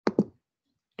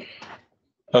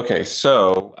Okay,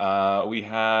 so we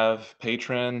have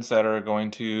patrons that are going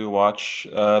to watch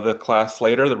the class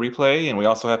later, the replay, and we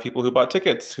also have people who bought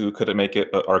tickets who couldn't make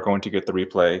it but are going to get the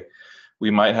replay.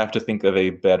 We might have to think of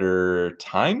a better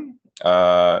time.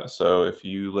 So if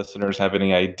you listeners have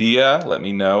any idea, let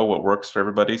me know what works for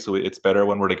everybody. So it's better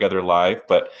when we're together live,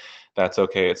 but that's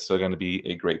okay. It's still going to be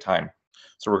a great time.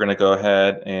 So we're going to go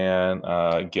ahead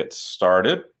and get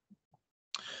started.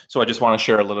 So I just want to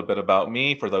share a little bit about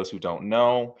me for those who don't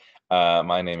know.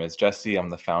 My name is Jesse. I'm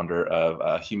the founder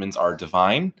of Humans Are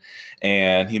Divine,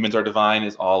 and Humans Are Divine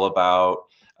is all about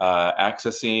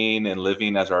accessing and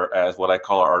living as what I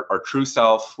call our true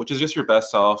self, which is just your best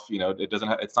self. You know,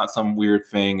 it's not some weird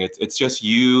thing. It's just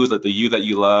you, the you that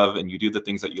you love, and you do the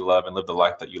things that you love and live the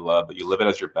life that you love, but you live it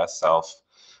as your best self,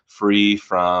 free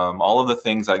from all of the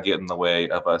things that get in the way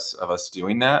of us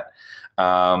doing that.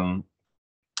 Um,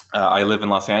 I live in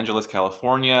Los Angeles,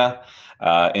 California.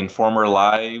 In former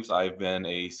lives, I've been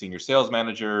a senior sales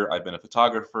manager. I've been a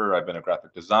photographer. I've been a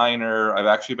graphic designer. I've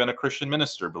actually been a Christian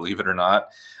minister, believe it or not.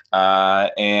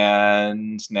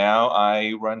 And now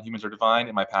I run Humans Are Divine,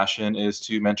 and my passion is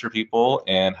to mentor people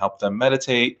and help them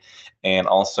meditate and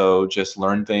also just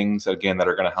learn things, again, that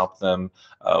are going to help them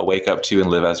wake up to and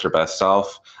live as their best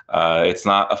self. It's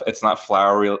not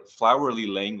flowery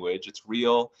language. It's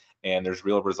real, and there's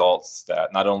real results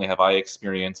that not only have I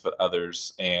experienced, but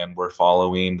others. And we're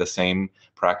following the same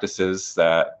practices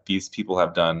that these people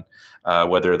have done,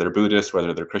 whether they're Buddhist,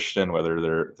 whether they're Christian, whether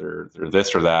they're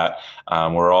this or that.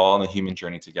 We're all on the human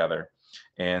journey together.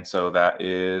 And so that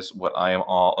is what I am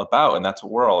all about, and that's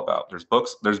what we're all about.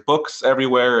 There's books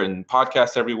everywhere and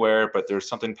podcasts everywhere, but there's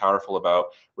something powerful about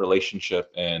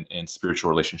relationship and spiritual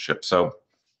relationship. So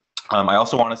I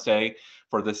also want to say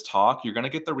for this talk, you're going to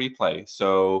get the replay.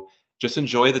 So just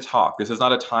enjoy the talk. This is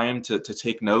not a time to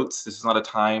take notes. This is not a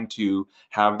time to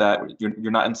have that.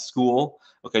 You're not in school.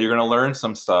 Okay, you're going to learn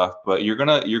some stuff, but you're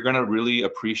gonna really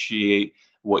appreciate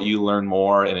what you learn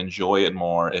more and enjoy it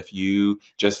more if you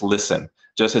just listen.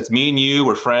 Just it's me and you.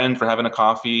 We're friends. We're having a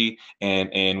coffee,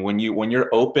 and when you're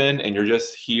open and you're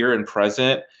just here and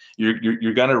present,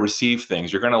 you're gonna receive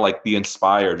things. You're gonna like be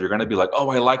inspired. You're gonna be like, oh,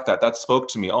 I like that. That spoke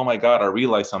to me. Oh my God, I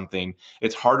realized something.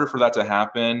 It's harder for that to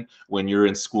happen when you're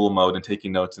in school mode and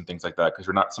taking notes and things like that because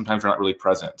you're not really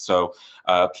present. So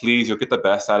please, you'll get the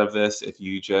best out of this if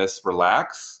you just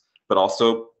relax, but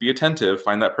also be attentive,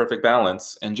 find that perfect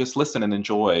balance, and just listen and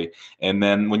enjoy. And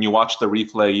then when you watch the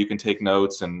replay, you can take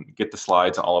notes and get the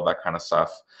slides and all of that kind of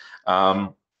stuff.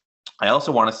 I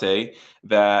also want to say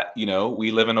that,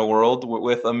 we live in a world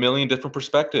with a million different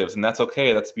perspectives, and that's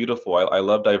okay. That's beautiful. I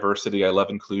love diversity. I love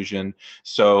inclusion.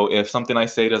 So if something I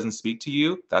say doesn't speak to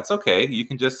you, that's okay. You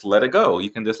can just let it go.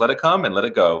 You can just let it come and let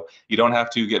it go. You don't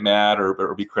have to get mad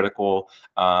or be critical,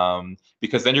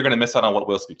 because then you're going to miss out on what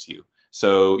will speak to you.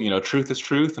 So, truth is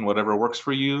truth, and whatever works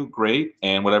for you, great.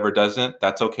 And whatever doesn't,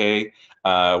 that's okay.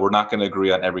 We're not going to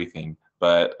agree on everything,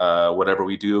 but whatever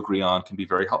we do agree on can be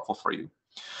very helpful for you.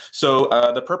 So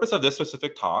the purpose of this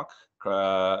specific talk, what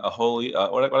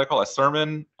I call a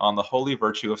sermon on the holy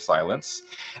virtue of silence,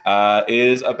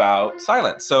 is about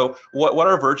silence. So what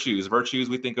are virtues? Virtues,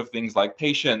 we think of things like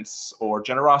patience or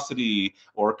generosity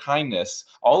or kindness.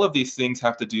 All of these things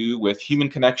have to do with human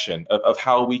connection, of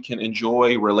how we can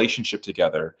enjoy relationship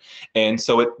together. And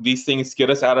so these things get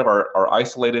us out of our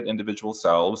isolated individual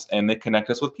selves, and they connect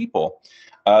us with people.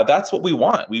 That's what we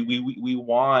want. We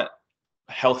want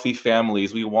healthy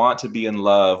families. We want to be in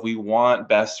love. We want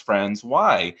best friends.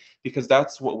 Why? Because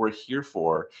that's what we're here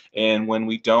for. And when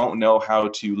we don't know how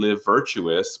to live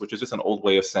virtuous, which is just an old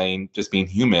way of saying just being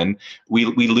human, we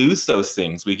lose those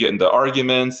things. We get into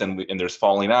arguments, and there's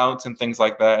falling outs and things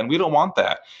like that. And we don't want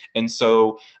that. And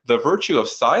so the virtue of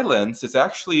silence is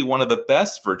actually one of the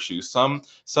best virtues.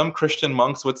 Some Christian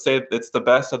monks would say it's the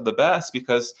best of the best,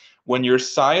 because when you're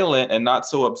silent and not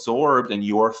so absorbed in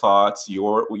your thoughts,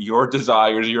 your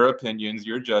desires, your opinions,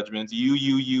 your judgments,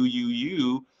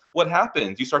 you, what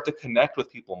happens? You start to connect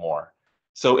with people more.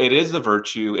 So it is a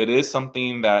virtue. It is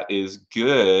something that is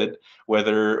good,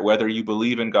 whether you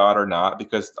believe in God or not,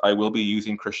 because I will be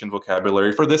using Christian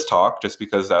vocabulary for this talk, just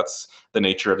because that's the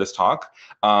nature of this talk.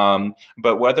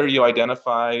 But whether you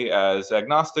identify as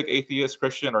agnostic, atheist,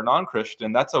 Christian, or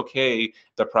non-Christian, that's okay.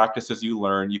 The practices you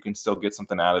learn, you can still get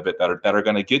something out of it that are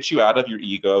going to get you out of your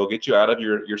ego, get you out of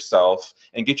yourself,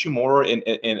 and get you more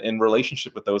in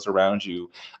relationship with those around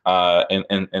you.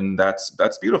 And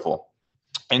that's beautiful.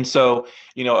 And so,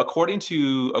 according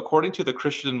to the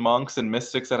Christian monks and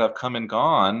mystics that have come and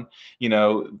gone, you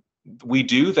know, we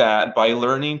do that by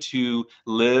learning to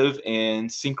live in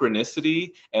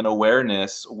synchronicity and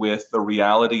awareness with the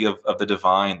reality of the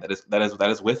divine that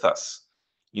is with us.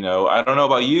 I don't know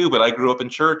about you, but I grew up in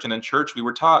church, and in church we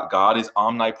were taught God is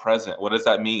omnipresent. What does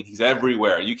that mean? He's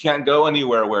everywhere. You can't go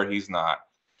anywhere where he's not.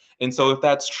 And so if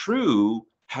that's true,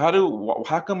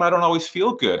 how come I don't always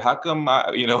feel good? How come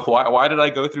why did I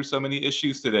go through so many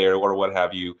issues today, or what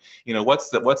have you? What's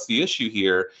the issue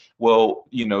here? Well,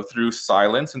 through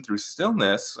silence and through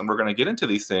stillness, and we're going to get into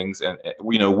these things, and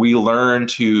we learn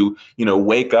to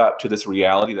wake up to this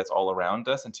reality that's all around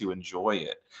us and to enjoy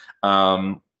it.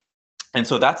 And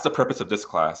so that's the purpose of this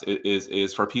class,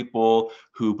 is for people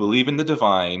who believe in the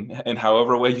divine, and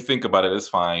however way you think about it is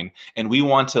fine. And we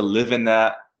want to live in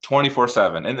that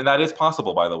 24/7. And that is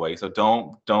possible, by the way. So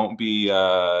don't be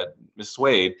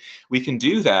dissuaded. We can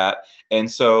do that.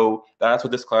 And so that's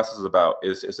what this class is about,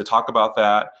 is to talk about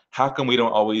that. How come we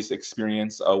don't always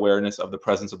experience awareness of the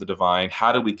presence of the divine?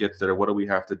 How do we get there? What do we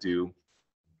have to do?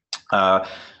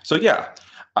 So yeah.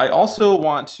 I also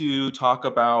want to talk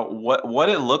about what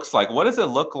it looks like. What does it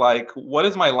look like? What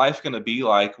is my life going to be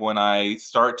like when I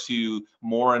start to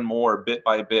more and more, bit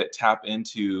by bit, tap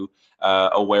into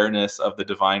awareness of the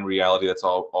divine reality that's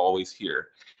always here?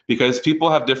 Because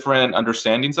people have different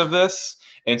understandings of this.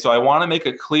 And so I want to make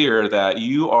it clear that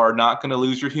you are not going to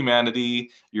lose your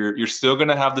humanity. You're still going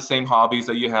to have the same hobbies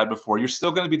that you had before. You're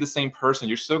still going to be the same person.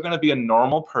 You're still going to be a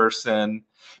normal person,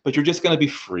 but you're just going to be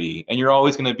free, and you're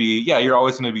always going to be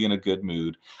in a good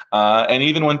mood. And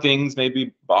even when things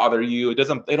maybe bother you,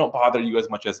 they don't bother you as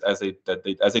much as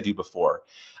they do before.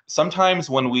 Sometimes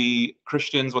when we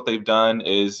Christians, what they've done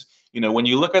is, when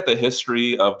you look at the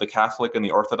history of the Catholic and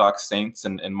the Orthodox saints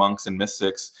and monks and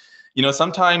mystics,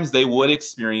 sometimes they would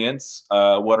experience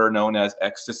what are known as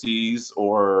ecstasies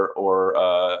or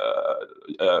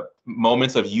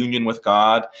moments of union with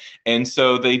God. And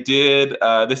so they did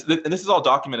this, and this is all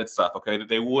documented stuff, okay? That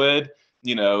they would,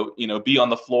 be on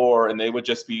the floor, and they would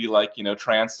just be like,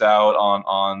 tranced out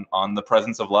on the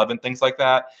presence of love and things like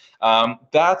that.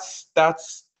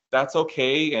 That's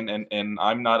okay, and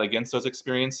I'm not against those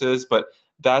experiences, but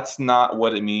that's not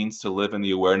what it means to live in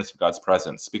the awareness of God's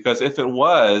presence. Because if it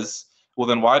was, well,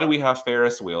 then why do we have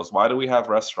Ferris wheels? Why do we have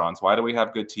restaurants? Why do we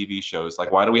have good TV shows?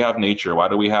 Like, why do we have nature? Why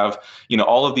do we have,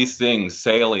 all of these things,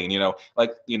 sailing,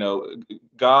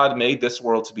 God made this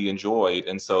world to be enjoyed.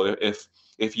 And so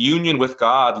if union with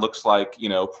God looks like,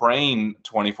 praying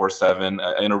 24/7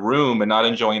 in a room and not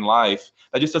enjoying life,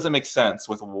 that just doesn't make sense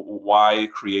with why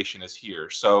creation is here.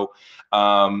 So,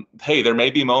 hey, there may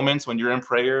be moments when you're in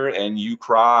prayer and you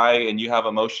cry and you have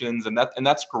emotions, and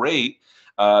that's great.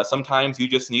 Sometimes you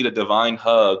just need a divine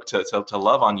hug to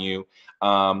love on you.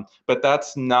 But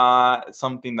that's not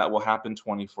something that will happen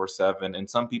 24/7. And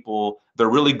some people, they're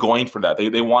really going for that.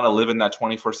 They want to live in that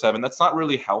 24/7. That's not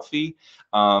really healthy.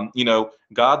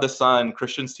 God the Son,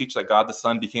 Christians teach that God the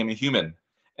Son became a human.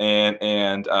 And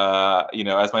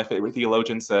as my favorite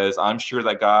theologian says, I'm sure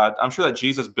that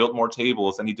Jesus built more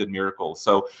tables than he did miracles.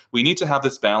 So we need to have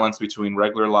this balance between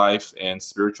regular life and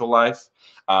spiritual life,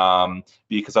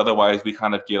 because otherwise we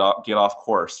kind of get off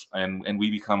course, and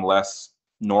we become less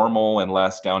normal and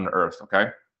less down to earth. Okay.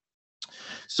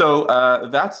 So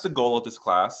that's the goal of this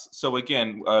class. So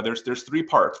again, there's three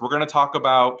parts. We're going to talk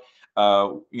about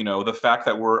the fact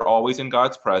that we're always in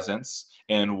God's presence,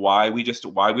 and why we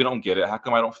don't get it. How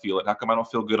come I don't feel it? How come I don't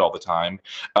feel good all the time?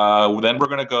 Then we're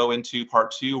going to go into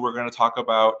part two. We're going to talk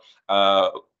about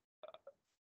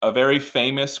a very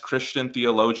famous Christian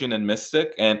theologian and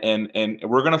mystic, and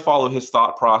we're going to follow his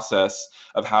thought process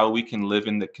of how we can live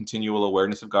in the continual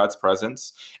awareness of God's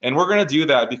presence. And we're going to do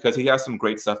that because he has some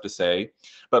great stuff to say.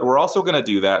 But we're also going to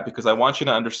do that because I want you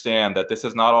to understand that this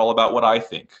is not all about what I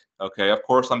think. Okay, of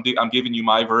course, I'm giving you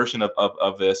my version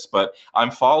of this, but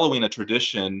I'm following a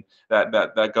tradition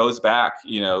that goes back,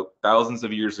 thousands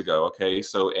of years ago. Okay,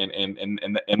 so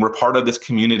and we're part of this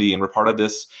community, and we're part of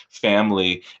this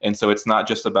family, and so it's not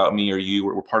just about me or you.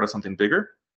 We're part of something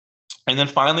bigger. And then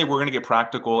finally, we're going to get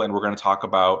practical, and we're going to talk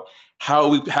about how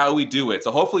we do it. So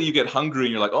hopefully you get hungry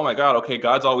and you're like, oh my God, okay,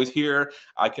 God's always here.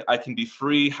 I can be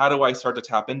free. How do I start to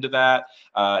tap into that?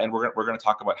 And we're going to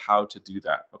talk about how to do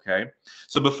that. Okay.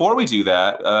 So before we do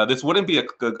that, this wouldn't be a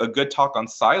good talk on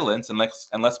silence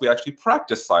unless we actually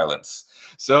practice silence.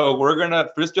 So we're gonna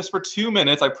just for 2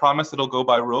 minutes. I promise it'll go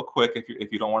by real quick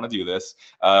if you don't want to do this.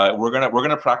 We're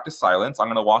gonna practice silence. I'm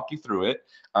gonna walk you through it.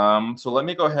 So let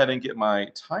me go ahead and get my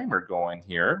timer going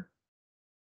here.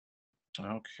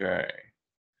 Okay.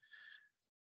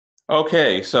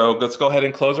 Okay, so let's go ahead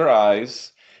and close our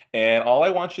eyes. And all I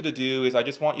want you to do is I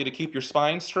just want you to keep your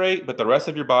spine straight, but the rest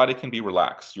of your body can be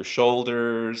relaxed. Your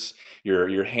shoulders,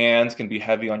 your hands can be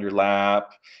heavy on your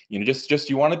lap. You know, just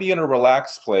you want to be in a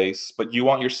relaxed place, but you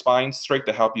want your spine straight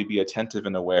to help you be attentive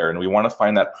and aware. And we want to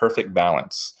find that perfect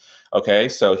balance. Okay,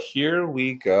 so here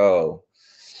we go.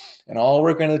 And all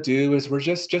we're going to do is we're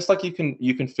just like you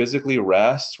can physically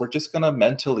rest, we're just going to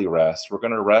mentally rest. We're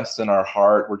going to rest in our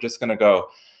heart. We're just going to go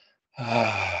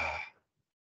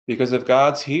because if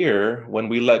God's here, when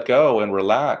we let go and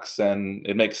relax, and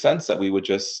it makes sense that we would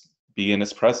just be in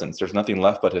his presence. There's nothing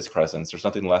left but his presence. There's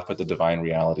nothing left but the divine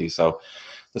reality. So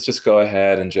let's just go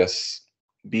ahead and just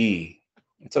be.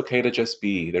 It's okay to just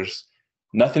be. There's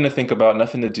nothing to think about,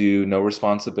 nothing to do, no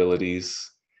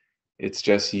responsibilities. It's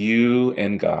just you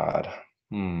and God.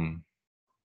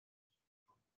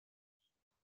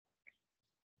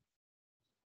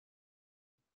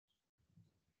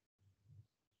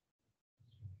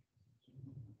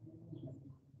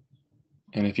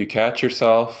 And if you catch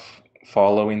yourself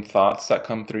following thoughts that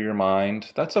come through your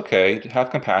mind, that's okay. Have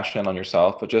compassion on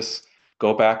yourself, but just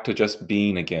go back to just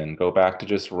being again. Go back to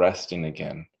just resting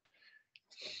again.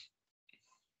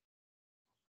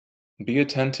 Be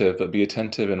attentive, but be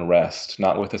attentive and rest,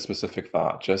 not with a specific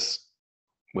thought, just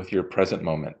with your present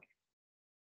moment.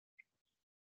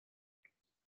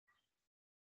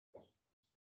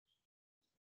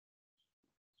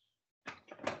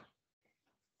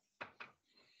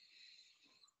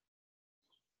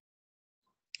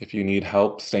 If you need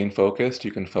help staying focused,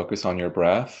 you can focus on your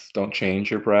breath. Don't change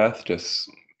your breath. Just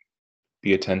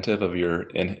be attentive of your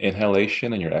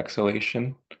inhalation and your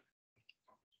exhalation.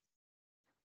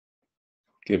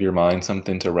 Give your mind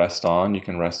something to rest on. You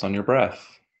can rest on your breath.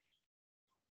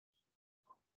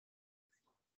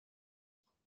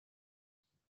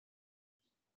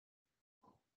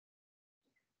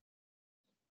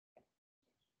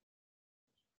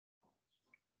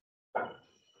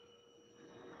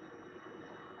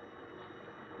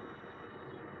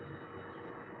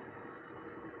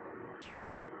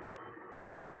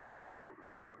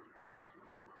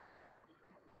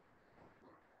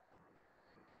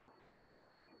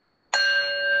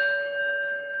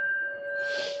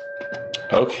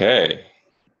 Okay.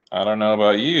 I don't know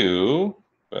about you,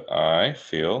 but I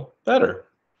feel better.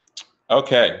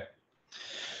 Okay.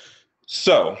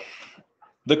 So,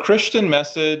 the Christian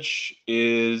message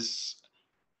is,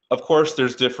 of course,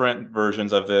 there's different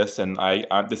versions of this, and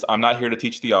I'm not here to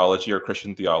teach theology or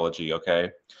Christian theology,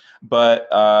 okay? But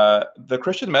the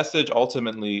Christian message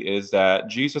ultimately is that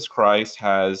Jesus Christ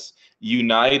has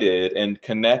united and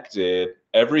connected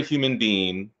every human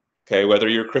being, okay, whether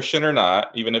you're Christian or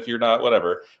not, even if you're not,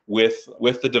 whatever, with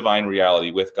the divine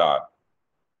reality, with God.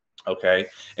 Okay,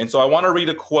 and so I want to read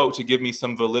a quote to give me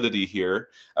some validity here.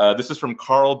 This is from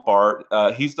Karl Barth.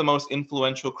 He's the most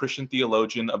influential Christian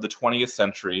theologian of the 20th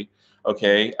century.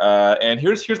 Okay, and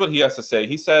here's what he has to say.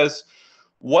 He says,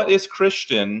 "What is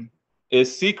Christian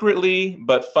is secretly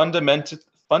but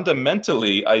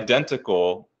fundamentally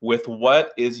identical with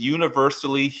what is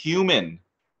universally human.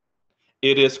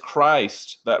 It is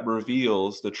Christ that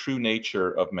reveals the true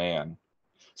nature of man."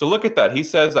 So look at that. He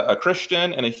says that a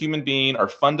Christian and a human being are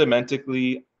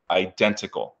fundamentally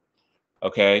identical.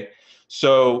 Okay.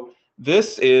 So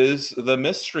this is the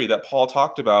mystery that Paul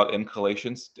talked about in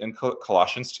Colossians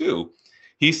 2.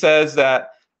 He says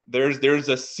that there's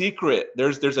a secret,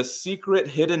 there's a secret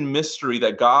hidden mystery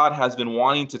that God has been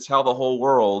wanting to tell the whole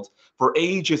world for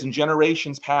ages and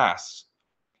generations past.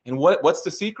 And what's the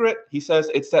secret? He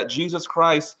says it's that Jesus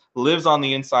Christ lives on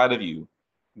the inside of you.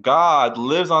 God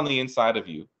lives on the inside of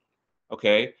you.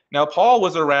 Okay. Now, Paul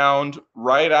was around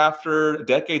right after,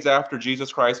 decades after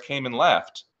Jesus Christ came and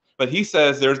left. But he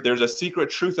says there's a secret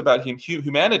truth about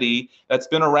humanity that's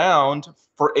been around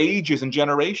for ages and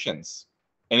generations.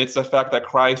 And it's the fact that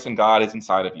Christ and God is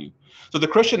inside of you. So the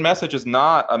Christian message is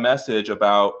not a message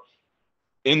about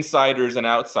insiders and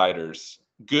outsiders,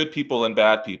 good people and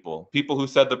bad people, people who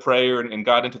said the prayer and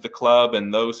got into the club,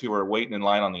 and those who are waiting in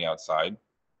line on the outside.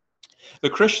 The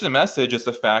Christian message is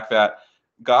the fact that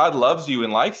God loves you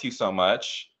and likes you so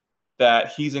much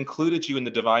that he's included you in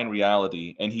the divine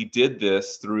reality. And he did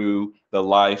this through the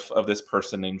life of this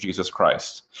person named Jesus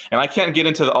Christ. And I can't get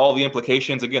into all the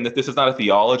implications. Again, that this is not a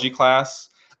theology class,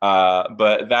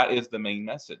 but that is the main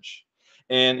message.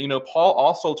 And, Paul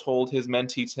also told his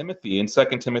mentee Timothy in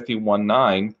 2 Timothy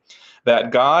 1:9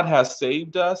 that God has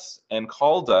saved us and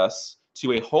called us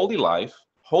to a holy life.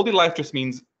 Holy life just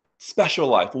means special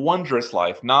life, wondrous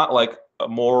life, not like a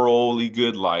morally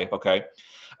good life, okay?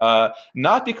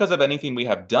 Not because of anything we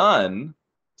have done.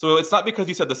 So it's not because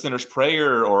you said the sinner's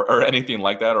prayer or anything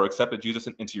like that or accepted Jesus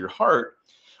into your heart,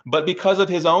 but because of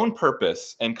his own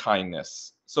purpose and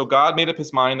kindness. So God made up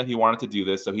his mind that he wanted to do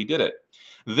this, so he did it.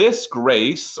 This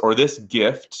grace or this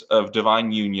gift of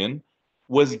divine union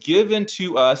was given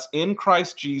to us in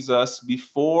Christ Jesus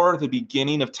before the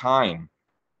beginning of time.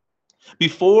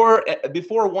 Before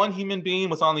one human being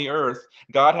was on the earth,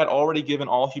 God had already given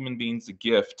all human beings the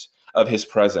gift of his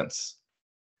presence.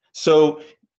 So,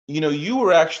 you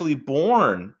were actually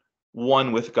born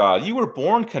one with God. You were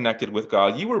born connected with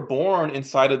God. You were born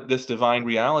inside of this divine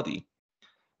reality.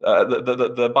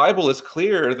 The Bible is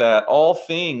clear that all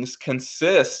things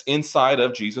consist inside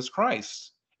of Jesus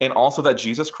Christ, and also that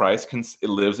Jesus Christ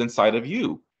lives inside of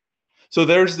you. So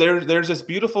there's this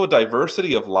beautiful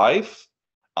diversity of life.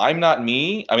 I'm not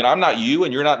me. I mean, I'm not you,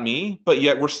 and you're not me, but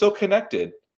yet we're still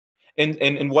connected.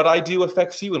 And what I do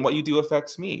affects you, and what you do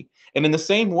affects me. And in the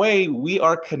same way, we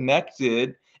are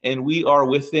connected, and we are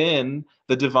within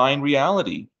the divine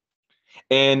reality.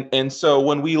 And so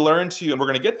when we learn to, and we're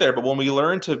going to get there, but when we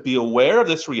learn to be aware of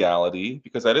this reality,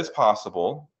 because that is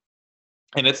possible,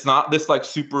 and it's not this like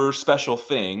super special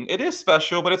thing. It is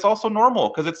special, but it's also normal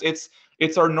because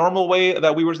it's our normal way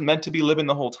that we were meant to be living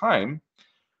the whole time.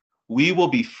 We will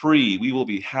be free. We will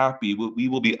be happy. We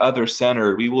will be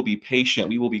other-centered. We will be patient.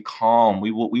 We will be calm.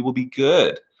 We will be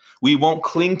good. We won't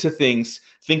cling to things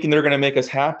thinking they're going to make us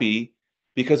happy,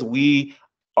 because we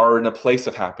are in a place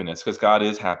of happiness, because God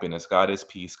is happiness. God is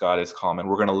peace. God is calm, and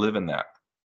we're going to live in that.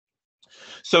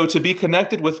 So to be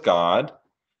connected with God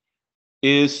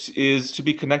is to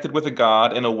be connected with a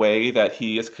God in a way that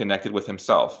he is connected with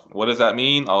himself. What does that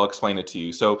mean? I'll explain it to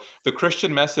you. So the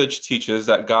Christian message teaches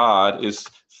that God is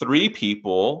three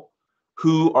people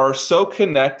who are so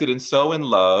connected and so in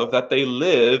love that they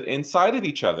live inside of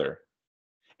each other.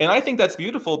 And I think that's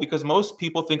beautiful, because most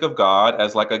people think of God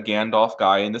as like a Gandalf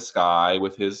guy in the sky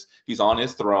with he's on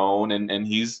his throne, and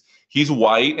he's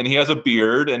white, and he has a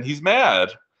beard, and he's mad.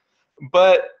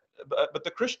 But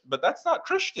that's not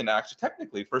Christian, actually,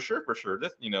 technically, for sure.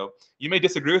 This, you may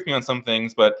disagree with me on some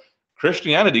things, but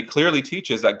Christianity clearly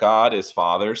teaches that God is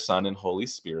Father, Son, and Holy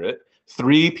Spirit,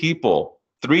 three people,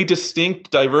 three distinct,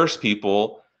 diverse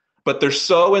people, but they're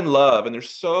so in love and they're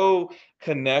so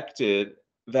connected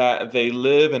that they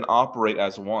live and operate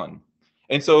as one.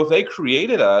 And so if they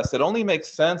created us, it only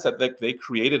makes sense that they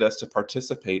created us to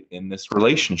participate in this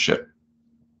relationship.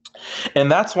 And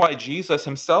that's why Jesus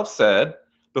himself said,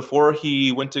 before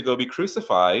he went to go be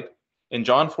crucified, in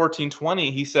John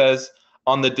 14:20, he says,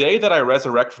 on the day that I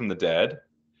resurrect from the dead,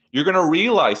 you're going to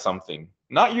realize something.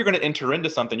 Not you're going to enter into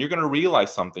something, you're going to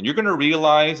realize something. You're going to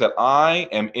realize that I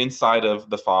am inside of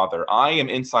the Father. I am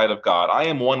inside of God. I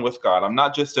am one with God. I'm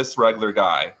not just this regular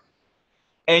guy.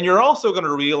 And you're also going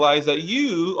to realize that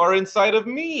you are inside of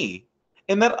me,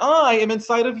 and that I am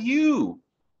inside of you.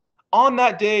 On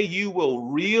that day, you will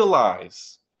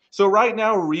realize. So right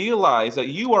now, realize that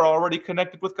you are already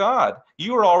connected with God.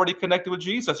 You are already connected with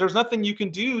Jesus. There's nothing you can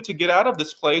do to get out of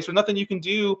this place, or nothing you can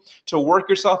do to work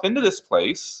yourself into this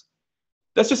place.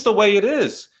 That's just the way it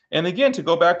is. And again, to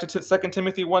go back to 2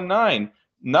 Timothy 1:9,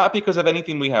 not because of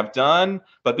anything we have done,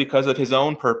 but because of his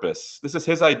own purpose. This is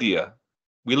his idea.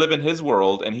 We live in his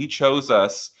world, and he chose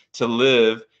us to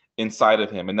live inside of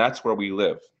him, and that's where we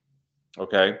live.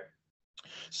 Okay?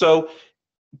 So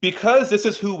because this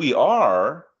is who we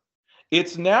are,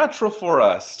 it's natural for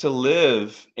us to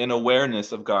live in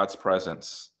awareness of God's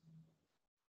presence.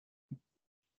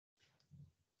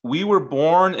 We were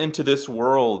born into this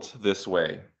world this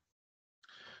way.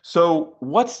 So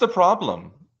what's the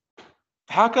problem?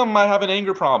 How come I have an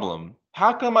anger problem?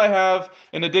 How come I have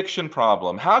an addiction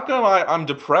problem? How come I'm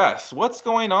depressed? What's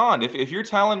going on? If you're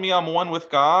telling me I'm one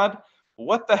with God,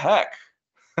 what the heck?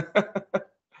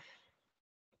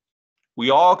 We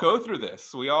all go through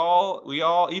this. We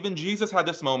all, even Jesus had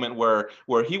this moment where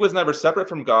he was never separate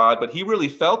from God, but he really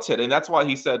felt it. And that's why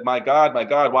he said, my God,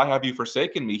 why have you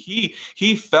forsaken me?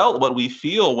 He felt what we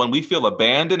feel when we feel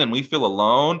abandoned and we feel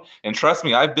alone. And trust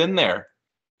me, I've been there.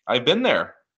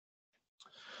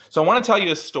 So I want to tell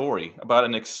you a story about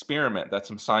an experiment that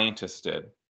some scientists did.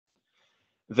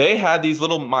 They had these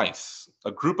little mice,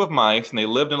 a group of mice, and they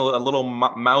lived in a little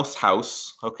mouse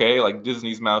house, okay, like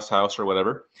Disney's mouse house or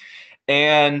whatever.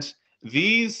 And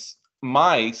these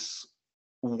mice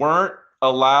weren't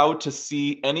allowed to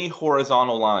see any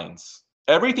horizontal lines.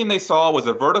 Everything they saw was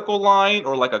a vertical line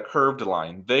or like a curved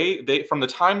line. They from the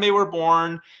time they were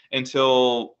born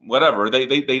until whatever, they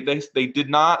did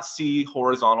not see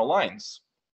horizontal lines.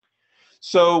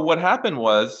 So what happened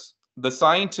was the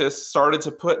scientists started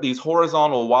to put these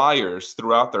horizontal wires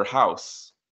throughout their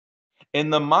house.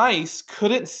 And the mice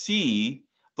couldn't see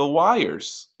the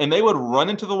wires, and they would run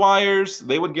into the wires.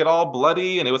 They would get all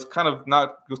bloody, and it was kind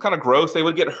of gross. They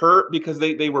would get hurt because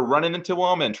they were running into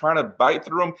them and trying to bite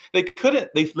through them.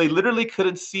 They literally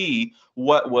couldn't see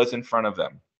what was in front of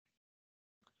them.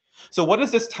 So what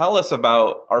does this tell us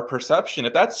about our perception?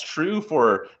 If that's true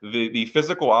for the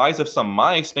physical eyes of some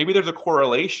mice, maybe there's a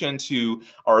correlation to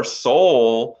our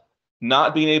soul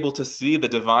not being able to see the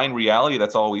divine reality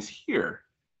that's always here.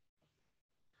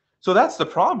 So that's the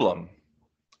problem,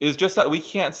 is just that we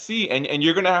can't see. And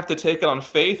you're going to have to take it on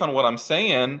faith on what I'm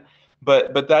saying,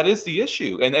 but that is the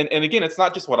issue. And again, it's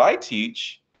not just what I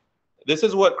teach. This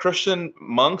is what Christian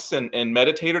monks and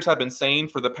meditators have been saying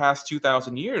for the past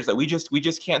 2,000 years, that we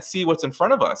just can't see what's in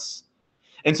front of us.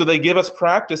 And so they give us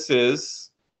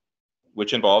practices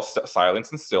which involve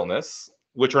silence and stillness,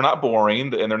 which are not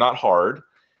boring and they're not hard,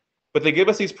 but they give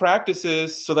us these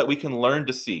practices so that we can learn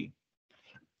to see.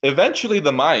 Eventually,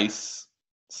 the mice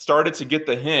started to get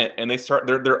the hint, and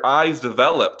their eyes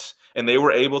developed, and they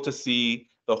were able to see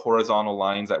the horizontal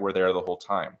lines that were there the whole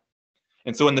time.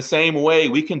 And so in the same way,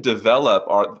 we can develop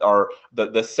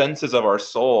the senses of our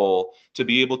soul to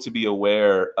be able to be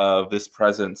aware of this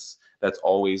presence that's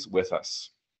always with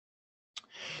us.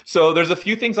 So there's a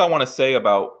few things I want to say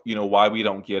about, why we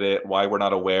don't get it, why we're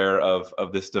not aware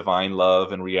of this divine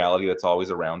love and reality that's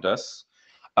always around us.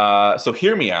 So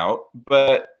hear me out,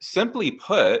 but simply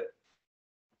put,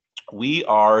 we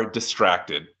are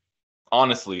distracted.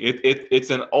 Honestly, it's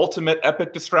an ultimate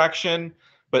epic distraction.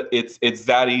 But it's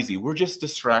that easy. We're just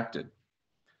distracted.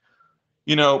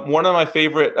 One of my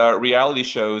favorite reality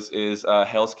shows is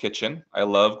Hell's Kitchen. I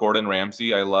love Gordon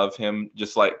Ramsay. I love him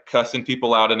just like cussing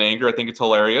people out in anger. I think it's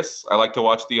hilarious. I like to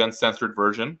watch the uncensored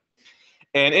version.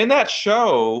 And in that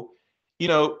show,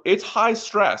 it's high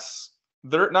stress.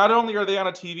 Not only are they on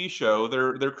a TV show,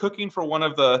 they're cooking for one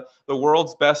of the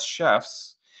world's best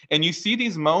chefs. And you see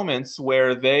these moments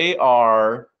where they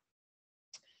are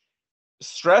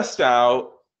stressed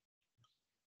out,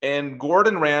 and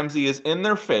Gordon Ramsay is in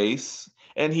their face,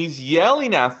 and he's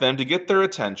yelling at them to get their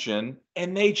attention,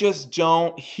 and they just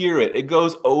don't hear it. It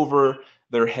goes over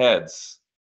their heads.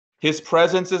 His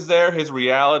presence is there, his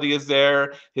reality is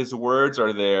there, his words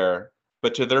are there,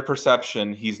 but to their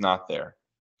perception, he's not there.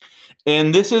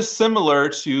 And this is similar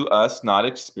to us not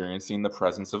experiencing the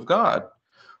presence of God.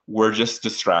 We're just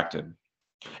distracted.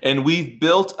 And we've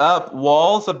built up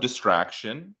walls of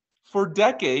distraction for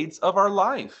decades of our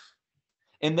life.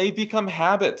 And they become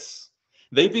habits.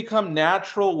 They become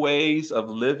natural ways of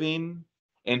living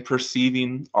and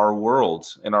perceiving our world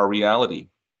and our reality.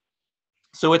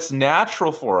 So it's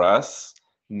natural for us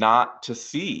not to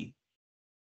see.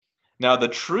 Now, the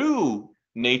true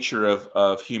nature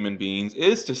of human beings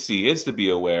is to see, is to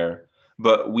be aware,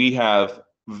 but we have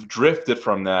drifted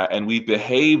from that, and we've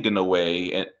behaved in a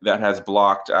way that has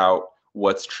blocked out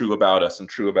what's true about us and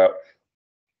true about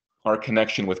our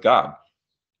connection with God.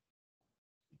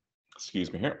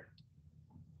 Excuse me here.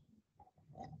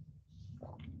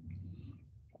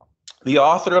 The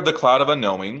author of The Cloud of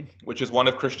Unknowing, which is one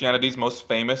of Christianity's most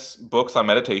famous books on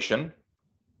meditation,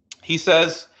 he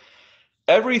says,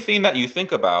 everything that you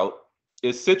think about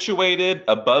is situated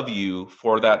above you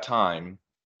for that time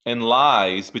and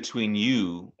lies between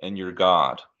you and your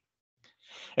God.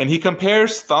 And he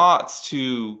compares thoughts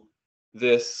to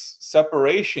this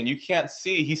separation you can't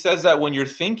see. He says that when you're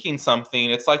thinking something,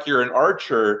 it's like you're an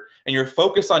archer and you're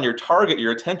focused on your target.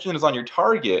 Your attention is on your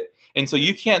target, and so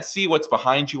you can't see what's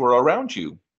behind you or around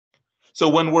you. So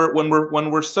when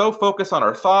we're so focused on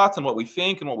our thoughts and what we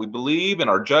think and what we believe and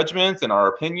our judgments and our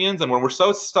opinions, and when we're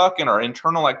so stuck in our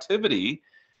internal activity,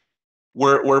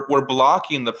 we're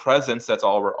blocking the presence that's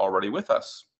already with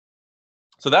us.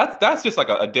 So that's just like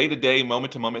a day-to-day,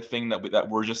 moment-to-moment thing that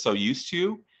we're just so used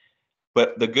to.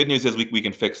 But the good news is we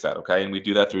can fix that, okay? And we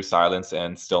do that through silence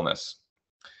and stillness.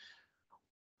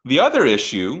 The other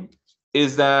issue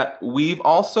is that we've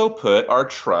also put our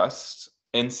trust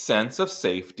and sense of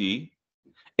safety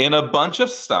in a bunch of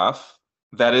stuff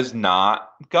that is not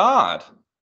God.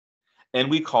 And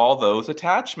we call those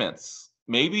attachments.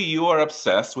 Maybe you are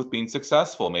obsessed with being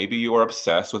successful. Maybe you are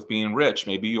obsessed with being rich.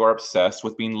 Maybe you are obsessed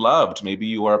with being loved. Maybe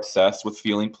you are obsessed with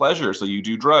feeling pleasure, so you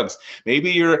do drugs.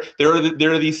 Maybe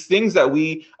there are these things that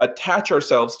we attach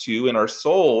ourselves to in our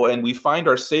soul, and we find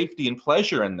our safety and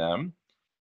pleasure in them.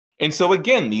 And so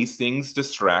again, these things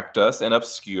distract us and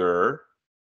obscure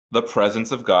the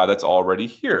presence of God that's already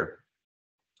here.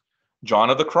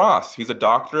 John of the Cross, he's a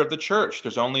doctor of the church.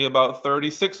 There's only about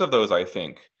 36 of those, I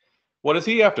think. What does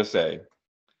he have to say?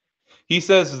 He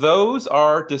says, those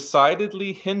are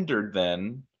decidedly hindered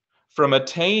then from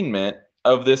attainment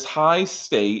of this high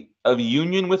state of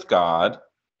union with God,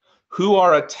 who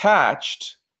are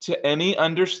attached to any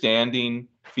understanding,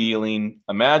 feeling,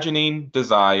 imagining,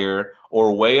 desire,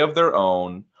 or way of their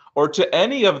own, or to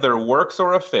any of their works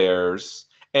or affairs,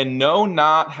 and know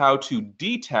not how to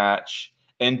detach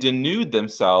and denude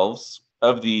themselves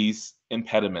of these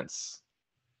impediments.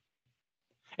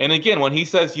 And again, when he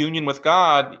says union with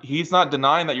God, he's not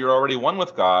denying that you're already one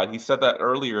with God. He said that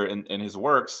earlier in his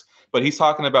works, but he's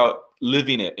talking about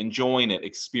living it, enjoying it,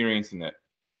 experiencing it.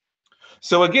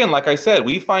 So again, like I said,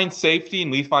 we find safety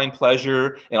and we find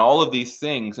pleasure in all of these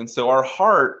things. And so our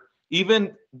heart,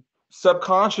 even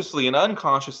subconsciously and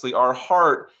unconsciously, our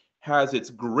heart has its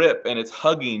grip and it's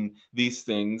hugging these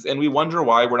things. And we wonder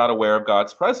why we're not aware of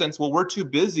God's presence. Well, we're too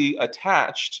busy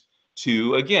attached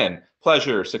to, again,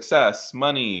 pleasure, success,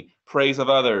 money, praise of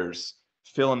others,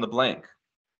 fill in the blank.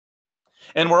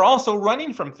 And we're also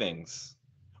running from things.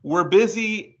 We're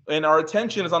busy and our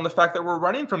attention is on the fact that we're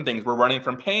running from things. We're running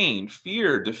from pain,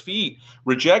 fear, defeat,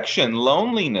 rejection,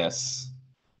 loneliness,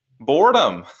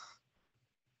 boredom.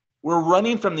 We're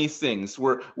running from these things.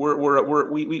 We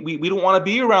don't want to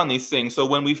be around these things. So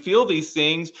when we feel these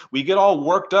things, we get all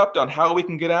worked up on how we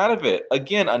can get out of it.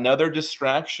 Again, another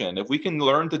distraction. If we can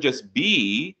learn to just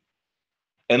be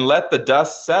and let the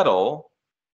dust settle,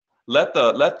 let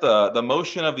the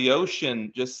motion of the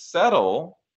ocean just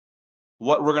settle,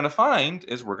 what we're going to find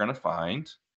is we're going to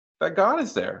find that God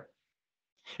is there.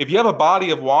 If you have a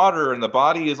body of water and the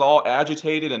body is all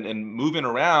agitated and moving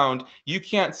around, you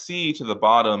can't see to the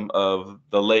bottom of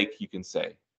the lake, you can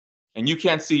say. And you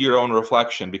can't see your own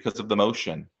reflection because of the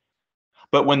motion.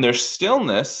 But when there's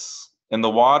stillness and the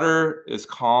water is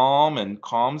calm and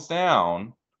calms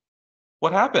down,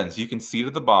 what happens? You can see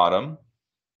to the bottom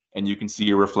and you can see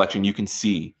your reflection. You can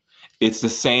see. It's the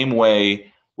same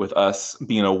way with us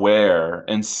being aware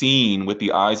and seeing with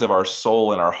the eyes of our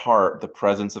soul and our heart the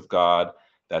presence of God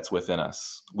that's within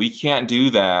us. We can't do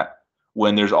that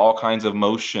when there's all kinds of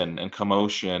motion and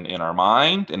commotion in our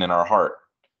mind and in our heart.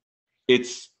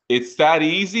 It's that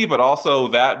easy, but also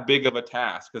that big of a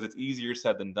task because it's easier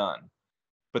said than done.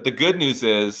 But the good news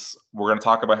is we're going to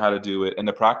talk about how to do it, and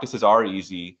the practices are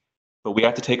easy, but we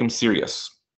have to take them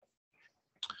serious.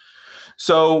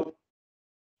 So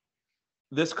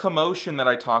this commotion that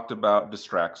I talked about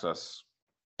distracts us.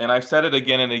 And I've said it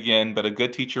again and again, but a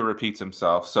good teacher repeats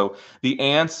himself. So the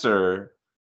answer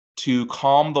to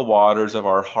calm the waters of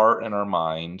our heart and our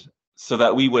mind so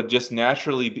that we would just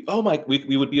naturally be,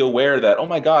 we would be aware that, oh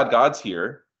my God, God's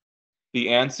here. The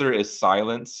answer is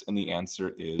silence, and the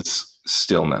answer is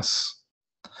stillness.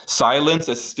 Silence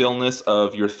is stillness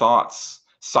of your thoughts.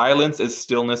 Silence is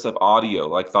stillness of audio,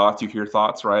 like thoughts, you hear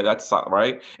thoughts, right? That's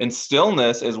right. And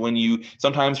stillness is when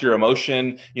sometimes your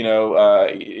emotion,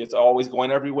 it's always going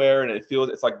everywhere and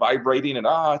it's like vibrating and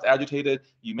it's agitated.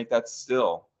 You make that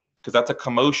still because that's a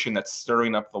commotion that's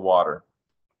stirring up the water.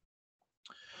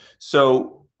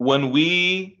 So when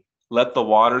we let the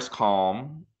waters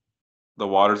calm, the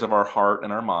waters of our heart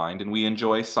and our mind, and we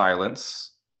enjoy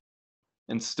silence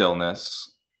and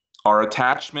stillness, our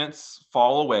attachments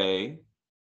fall away.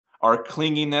 Our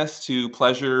clinginess to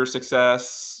pleasure,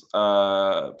 success,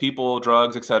 people,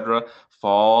 drugs, etc.,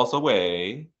 falls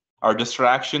away. Our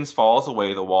distractions falls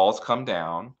away. The walls come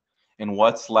down. And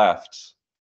what's left?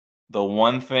 The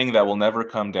one thing that will never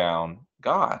come down,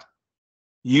 God.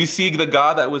 You see the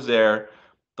God that was there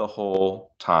the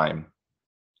whole time.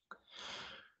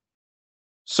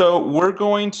 So we're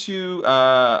going to,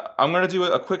 I'm going to do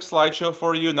a quick slideshow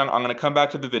for you, and then I'm going to come back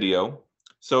to the video.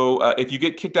 So if you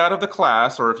get kicked out of the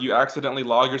class or if you accidentally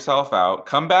log yourself out,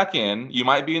 come back in. You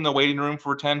might be in the waiting room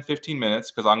for 10, 15 minutes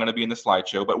because I'm going to be in the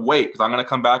slideshow. But wait, because I'm going to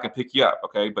come back and pick you up,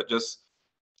 okay? But just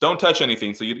don't touch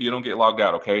anything so you don't get logged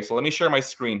out, okay? So let me share my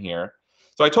screen here.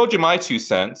 So I told you my 2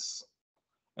 cents,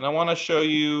 and I want to show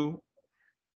you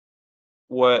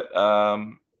what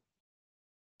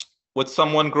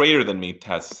someone greater than me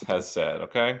has said,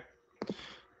 okay?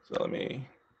 So let me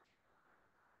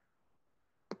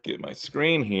get my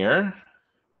screen here.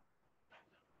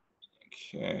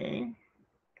 Okay.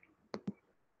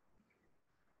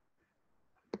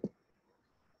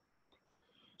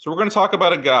 So we're going to talk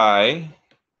about a guy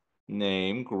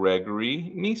named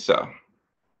Gregory Nyssa.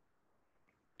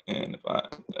 And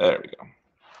there we go.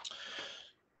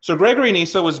 So Gregory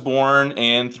Nyssa was born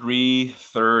in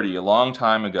 330, a long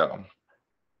time ago.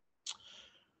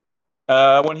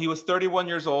 When he was 31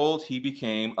 years old, he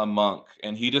became a monk,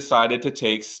 and he decided to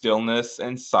take stillness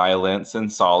and silence and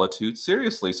solitude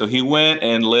seriously. So he went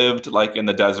and lived like in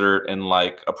the desert in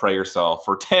like a prayer cell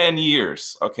for 10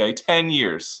 years, okay, 10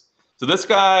 years. So this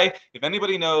guy, if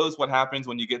anybody knows what happens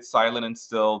when you get silent and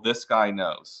still, this guy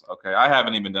knows. Okay, I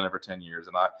haven't even done it for 10 years,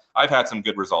 and I've had some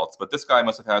good results, but this guy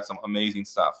must have had some amazing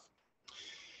stuff.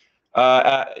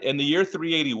 In the year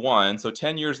 381, so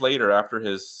 10 years later after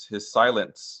his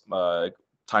silence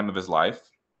time of his life,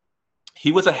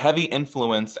 he was a heavy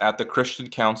influence at the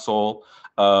Christian Council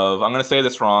of, I'm going to say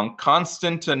this wrong,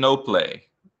 Constantinople.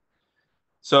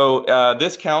 So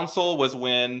this council was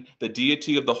when the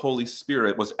deity of the Holy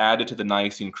Spirit was added to the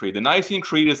Nicene Creed. The Nicene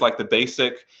Creed is like the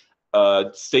basic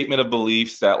statement of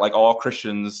beliefs that like all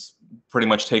Christians pretty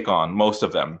much take on, most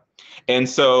of them. And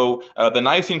so the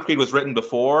Nicene Creed was written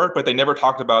before, but they never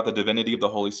talked about the divinity of the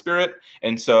Holy Spirit.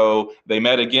 And so they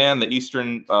met again, the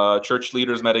Eastern church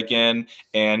leaders met again,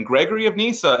 and Gregory of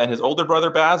Nyssa and his older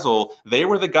brother Basil, they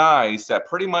were the guys that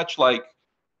pretty much like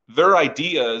their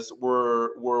ideas were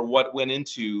what went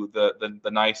into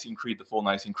the Nicene Creed, the full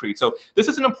Nicene Creed. So this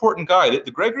is an important guy. The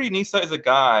Gregory of Nyssa is a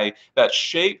guy that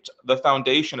shaped the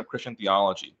foundation of Christian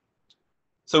theology.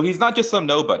 So he's not just some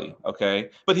nobody, okay?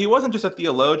 But he wasn't just a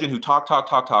theologian who talk.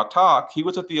 He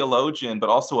was a theologian, but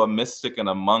also a mystic and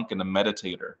a monk and a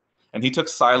meditator. And he took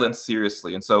silence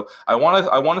seriously. And so I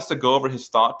want us to go over his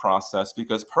thought process,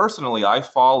 because personally, I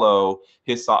follow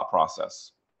his thought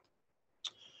process.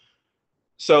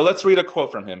 So let's read a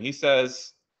quote from him. He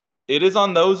says, "It is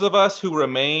on those of us who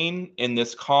remain in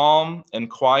this calm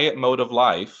and quiet mode of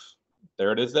life,"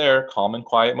 there it is there, calm and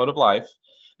quiet mode of life,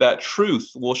 "that truth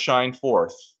will shine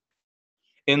forth,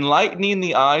 enlightening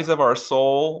the eyes of our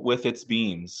soul with its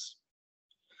beams.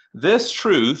 This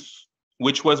truth,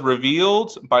 which was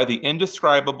revealed by the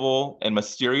indescribable and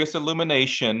mysterious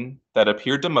illumination that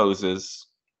appeared to Moses,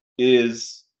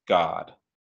 is God."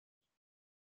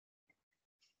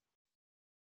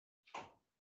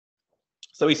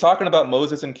 So he's talking about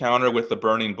Moses' encounter with the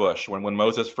burning bush when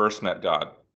Moses first met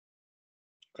God.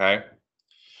 Okay?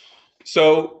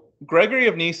 So Gregory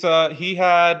of Nyssa, he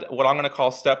had what I'm going to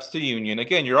call steps to union.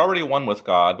 Again, you're already one with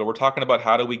God, but we're talking about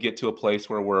how do we get to a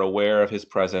place where we're aware of his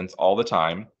presence all the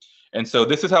time. And so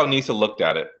this is how Nyssa looked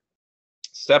at it.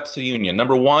 Steps to union.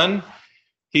 Number one,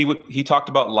 he talked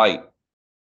about light.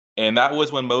 And that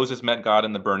was when Moses met God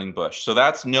in the burning bush. So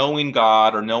that's knowing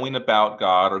God or knowing about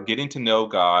God or getting to know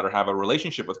God or have a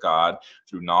relationship with God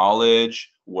through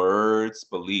knowledge, words,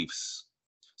 beliefs.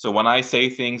 So when I say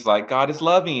things like God is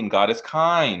loving, God is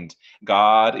kind,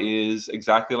 God is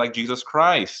exactly like Jesus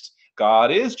Christ,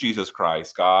 God is Jesus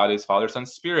Christ, God is Father, Son,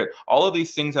 Spirit, all of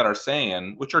these things that are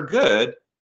saying, which are good,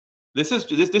 this is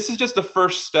just the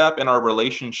first step in our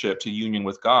relationship to union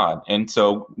with God. And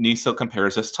so Nyssa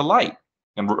compares this to light.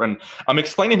 And I'm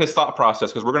explaining his thought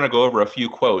process because we're going to go over a few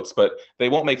quotes, but they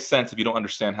won't make sense if you don't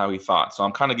understand how he thought. So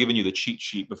I'm kind of giving you the cheat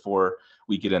sheet before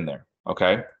we get in there,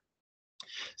 okay?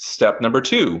 Step number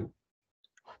two,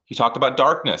 he talked about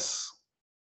darkness.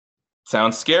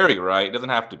 Sounds scary, right? It doesn't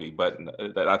have to be, but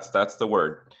that's the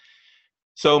word.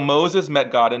 So Moses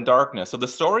met God in darkness. So the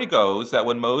story goes that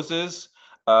when Moses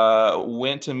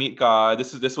went to meet God,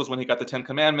 this was when he got the 10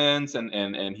 Commandments,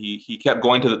 and he kept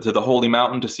going to the holy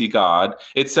mountain to see God.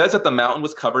 It says that the mountain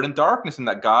was covered in darkness and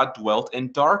that God dwelt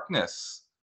in darkness.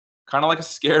 Kind of like a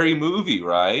scary movie,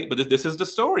 right? But this is the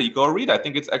story. You go read it. I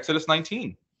think it's Exodus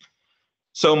 19.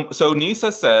 So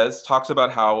Nyssa talks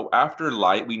about how after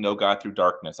light, we know God through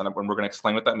darkness. And we're going to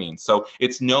explain what that means. So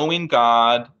it's knowing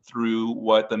God through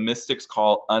what the mystics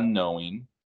call unknowing.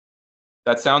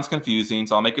 That sounds confusing,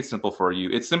 so I'll make it simple for you.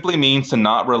 It simply means to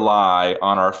not rely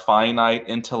on our finite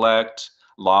intellect,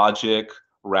 logic,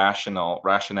 rationale.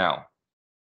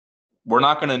 We're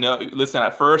not going to know. Listen,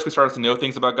 at first we started to know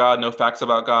things about God, know facts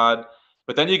about God,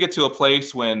 but then you get to a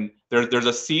place when there's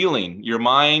a ceiling. Your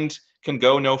mind can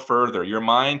go no further. Your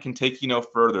mind can take you no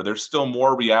further. There's still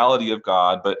more reality of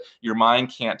God, but your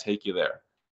mind can't take you there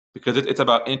because it's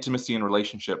about intimacy and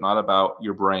relationship, not about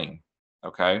your brain,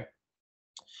 okay?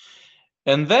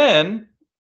 And then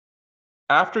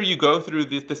after you go through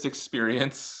this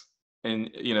experience,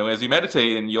 and as you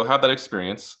meditate and you'll have that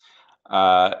experience,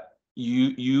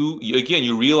 you again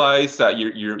you realize that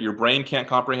your brain can't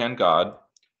comprehend God,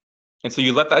 and so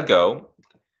you let that go.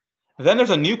 Then there's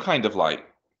a new kind of light.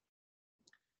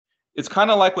 It's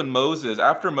kind of like when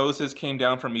after Moses came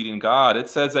down from meeting God, it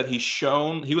says that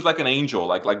he was like an angel,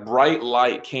 like bright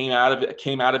light came out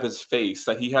of his face,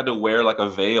 that he had to wear like a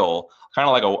veil, kind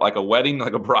of like a wedding,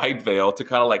 like a bride veil, to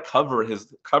kind of like cover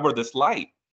this light.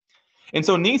 And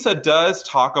so Nyssa does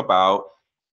talk about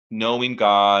knowing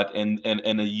God and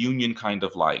a union kind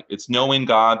of light. It's knowing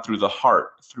God through the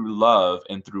heart, through love,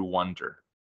 and through wonder.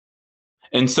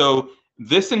 And so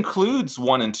this includes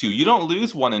 1 and 2. You don't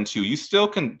lose 1 and 2. You still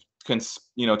can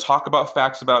talk about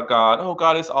facts about God. Oh,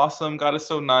 God is awesome. God is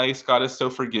so nice. God is so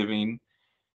forgiving.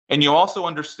 And you also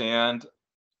understand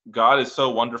God is so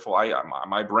wonderful.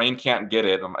 My brain can't get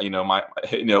it.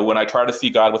 When I try to see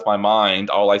God with my mind,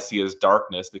 all I see is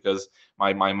darkness because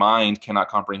my mind cannot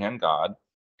comprehend God.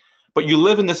 But you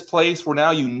live in this place where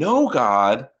now you know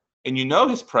God and you know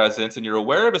his presence and you're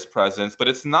aware of his presence, but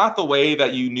it's not the way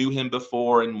that you knew him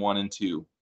before in 1 and 2.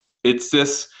 It's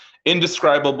this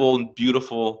indescribable,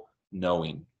 beautiful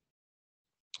knowing.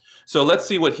 So let's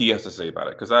see what he has to say about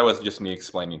it, because that was just me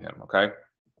explaining him, okay?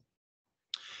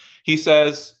 He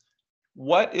says,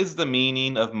 what is the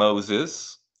meaning of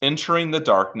Moses entering the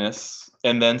darkness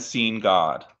and then seeing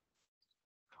God?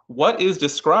 What is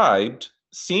described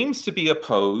seems to be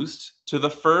opposed to the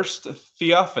first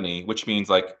theophany, which means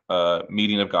like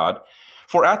meeting of God.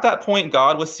 For at that point,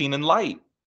 God was seen in light,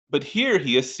 but here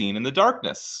he is seen in the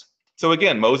darkness. So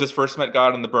again, Moses first met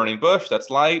God in the burning bush, that's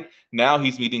light. Now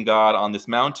he's meeting God on this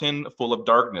mountain full of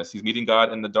darkness. He's meeting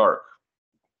God in the dark.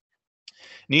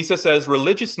 Nisa says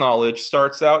religious knowledge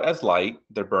starts out as light,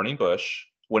 the burning bush,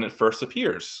 when it first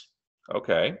appears.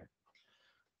 Okay.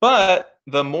 But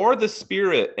the more the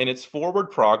spirit in its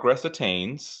forward progress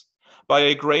attains, by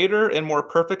a greater and more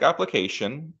perfect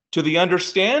application to the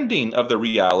understanding of the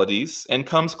realities and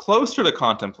comes closer to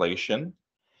contemplation,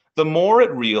 the more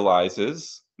it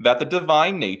realizes that the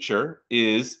divine nature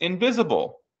is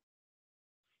invisible.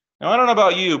 Now, I don't know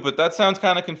about you, but that sounds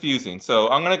kind of confusing. So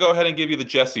I'm going to go ahead and give you the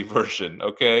Jesse version,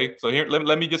 okay? So here,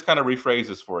 let me just kind of rephrase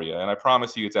this for you, and I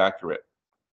promise you it's accurate.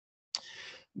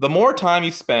 The more time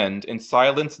you spend in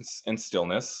silence and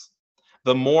stillness,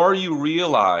 the more you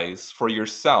realize for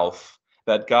yourself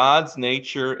that God's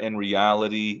nature and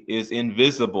reality is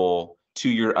invisible to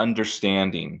your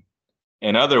understanding.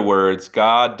 In other words,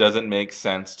 God doesn't make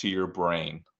sense to your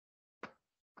brain.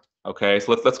 Okay,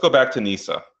 so let's go back to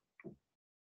Nisa.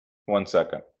 1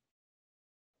 second.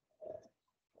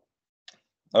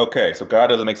 Okay, so God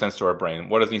doesn't make sense to our brain.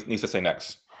 What does Nisa say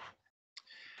next?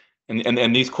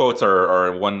 And these quotes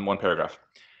are one paragraph.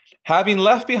 Having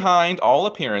left behind all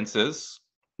appearances,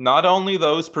 not only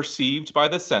those perceived by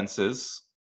the senses,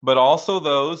 but also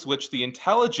those which the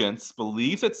intelligence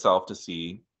believes itself to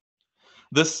see,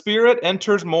 the spirit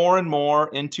enters more and more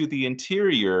into the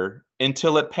interior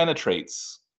until it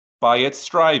penetrates, by its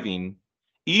striving,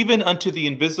 even unto the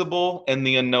invisible and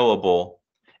the unknowable,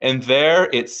 and there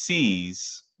it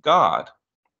sees God.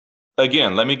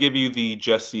 Again, let me give you the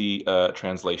Jesse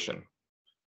translation.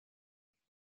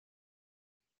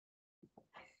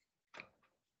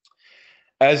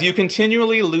 As you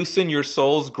continually loosen your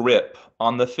soul's grip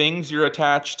on the things you're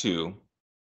attached to,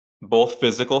 both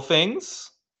physical things,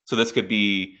 so this could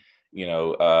be,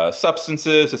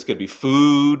 substances, this could be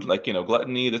food, like,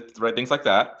 gluttony, right, things like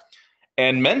that,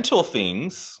 and mental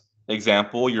things,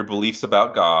 example, your beliefs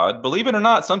about God. Believe it or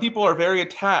not, some people are very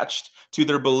attached to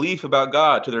their belief about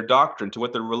God, to their doctrine, to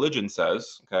what their religion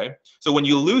says, okay? So when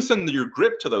you loosen your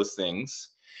grip to those things,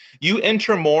 you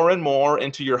enter more and more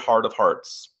into your heart of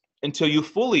hearts until you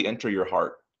fully enter your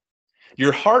heart.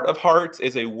 Your heart of hearts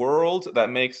is a world that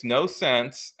makes no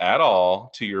sense at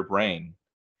all to your brain.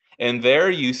 And there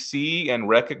you see and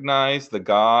recognize the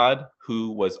God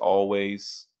who was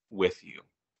always with you.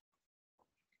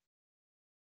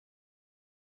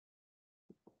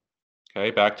 Okay,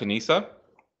 back to Nisa.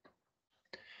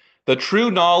 The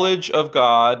true knowledge of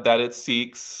God that it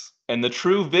seeks and the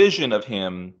true vision of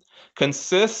him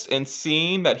consists in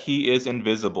seeing that he is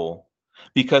invisible,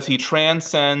 because he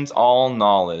transcends all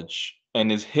knowledge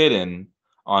and is hidden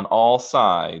on all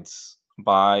sides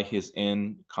by his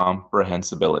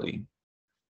incomprehensibility.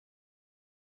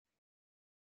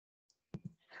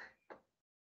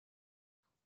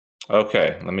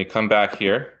 Okay, let me come back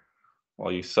here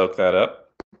while you soak that up.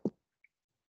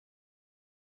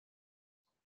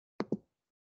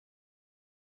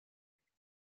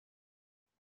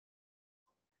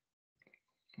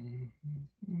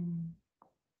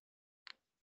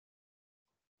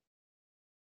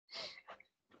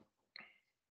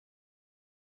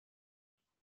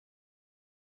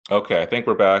 Okay, I think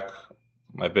we're back.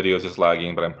 My video is just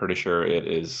lagging, but I'm pretty sure it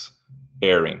is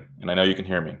airing, and I know you can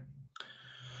hear me.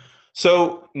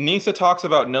 So Nisa talks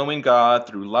about knowing God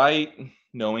through light,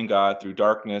 knowing God through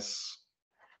darkness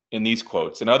in these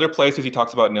quotes. In other places, he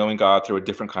talks about knowing God through a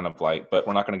different kind of light, but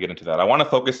we're not going to get into that. I want to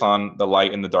focus on the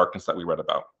light and the darkness that we read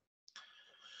about.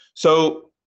 So,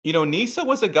 Nisa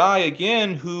was a guy,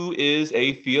 again, who is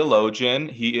a theologian.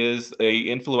 He is a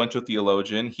influential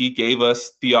theologian. He gave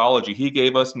us theology. He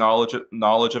gave us knowledge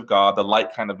of God, the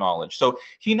light kind of knowledge. So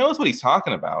he knows what he's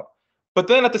talking about. But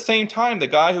then at the same time, the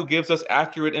guy who gives us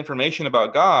accurate information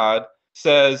about God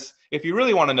says, if you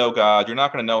really want to know God, you're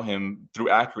not going to know him through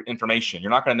accurate information.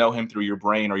 You're not going to know him through your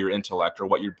brain or your intellect or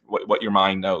what your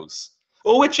mind knows.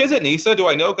 Well, which is it, Nisa? Do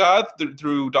I know God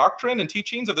through doctrine and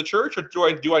teachings of the church, or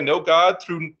do I know God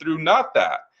through not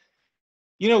that?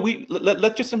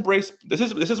 Let's just embrace this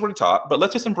is what he taught, but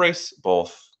let's just embrace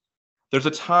both. There's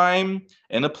a time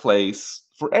and a place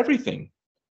for everything.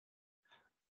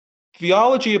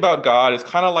 Theology about God is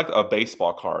kind of like a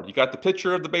baseball card. You got the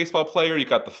picture of the baseball player, you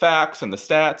got the facts and the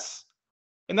stats,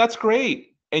 and that's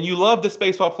great. And you love this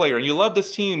baseball player, and you love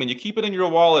this team, and you keep it in your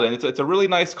wallet, and it's a really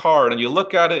nice card, and you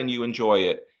look at it and you enjoy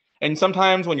it. And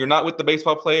sometimes when you're not with the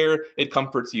baseball player, it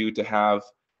comforts you to have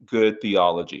good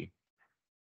theology.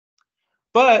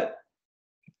 But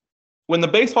when the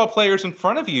baseball player's in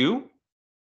front of you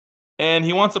and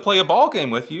he wants to play a ball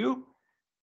game with you,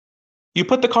 you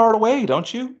put the card away,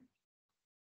 don't you?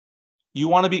 You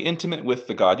want to be intimate with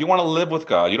the God. You want to live with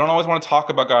God. You don't always want to talk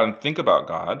about God and think about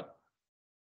God.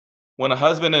 When a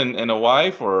husband and a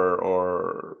wife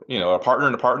or a partner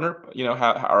and a partner,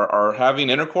 are having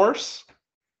intercourse,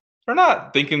 they're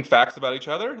not thinking facts about each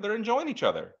other. They're enjoying each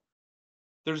other.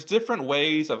 There's different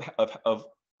ways of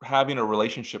having a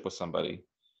relationship with somebody.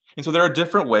 And so there are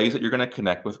different ways that you're going to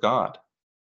connect with God.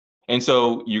 And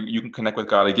so you can connect with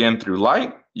God again through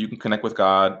light. You can connect with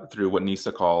God through what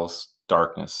Nisa calls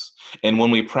darkness. And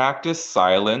when we practice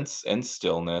silence and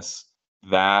stillness,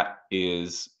 that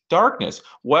is darkness.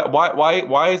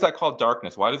 Why is that called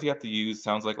darkness? Why does he have to use,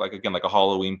 sounds like a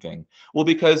Halloween thing? Well,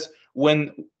 because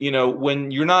when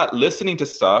you're not listening to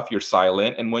stuff, you're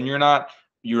silent. And when you're not,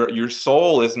 your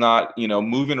soul is not,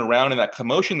 moving around in that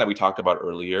commotion that we talked about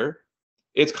earlier.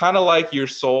 It's kind of like your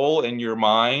soul and your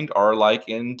mind are like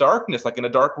in darkness, like in a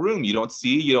dark room. You don't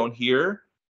see, you don't hear.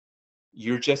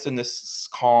 You're just in this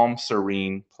calm,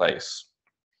 serene place.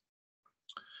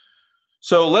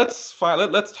 So let's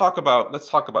talk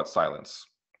about silence.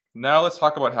 Now let's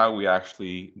talk about how we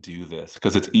actually do this,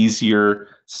 because it's easier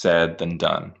said than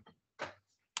done.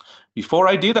 Before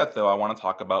I do that, though, I want to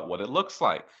talk about what it looks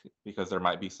like, because there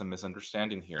might be some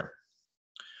misunderstanding here.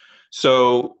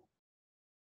 So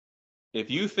if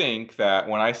you think that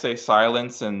when I say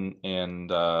silence and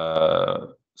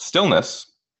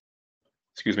stillness,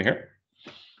 excuse me here.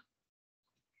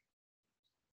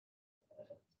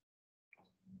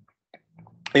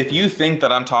 If you think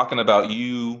that I'm talking about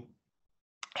you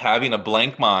having a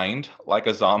blank mind like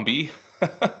a zombie,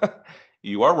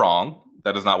 you are wrong.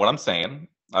 That is not what I'm saying.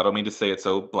 I don't mean to say it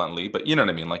so bluntly, but you know what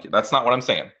I mean. Like, that's not what I'm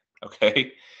saying.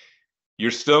 Okay. You're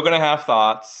still going to have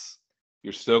thoughts.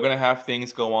 You're still going to have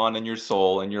things go on in your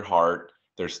soul and your heart.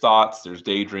 There's thoughts, there's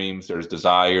daydreams, there's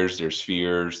desires, there's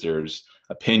fears, there's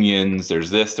opinions, there's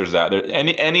this, there's that.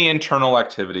 Any internal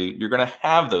activity, you're going to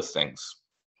have those things.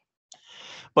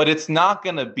 But it's not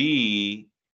going to be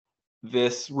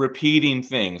this repeating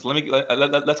things.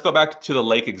 Let's go back to the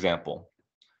lake example.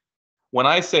 When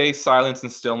I say silence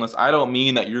and stillness, I don't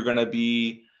mean that you're going to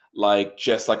be like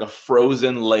just like a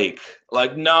frozen lake,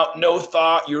 like no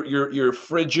thought. You're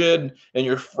frigid and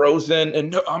you're frozen,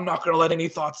 and no, I'm not going to let any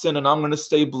thoughts in, and I'm going to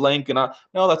stay blank. No,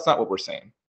 that's not what we're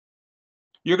saying.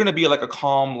 You're going to be like a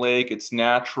calm lake. It's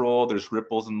natural. There's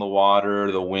ripples in the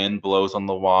water. The wind blows on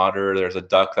the water. There's a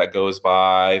duck that goes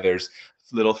by. There's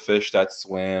little fish that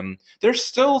swim. There's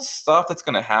still stuff that's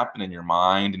going to happen in your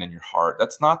mind and in your heart.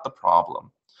 That's not the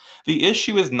problem. The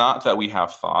issue is not that we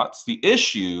have thoughts. The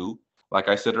issue, like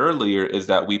I said earlier, is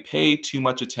that we pay too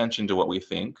much attention to what we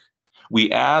think.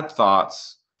 We add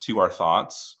thoughts to our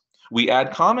thoughts. We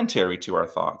add commentary to our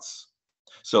thoughts.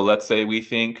 So let's say we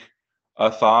think a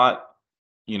thought,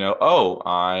 oh,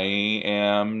 I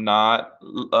am not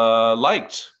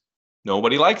liked.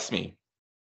 Nobody likes me.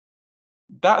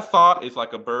 That thought is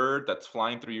like a bird that's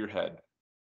flying through your head.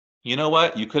 You know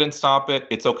what? You couldn't stop it.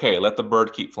 It's okay. Let the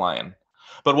bird keep flying.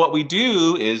 But what we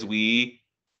do is we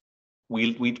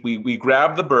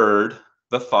grab the bird,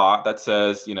 the thought that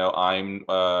says, I'm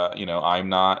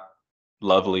not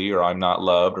lovely, or I'm not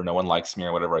loved, or no one likes me,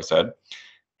 or whatever I said.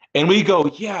 And we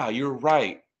go, yeah, you're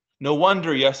right. No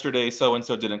wonder yesterday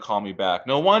so-and-so didn't call me back.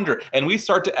 No wonder. And we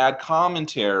start to add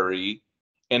commentary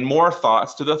and more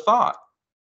thoughts to the thought.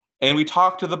 And we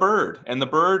talk to the bird, and the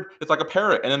bird, it's like a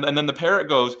parrot. And then the parrot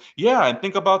goes, yeah, and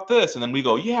think about this. And then we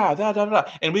go, yeah, da.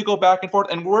 And we go back and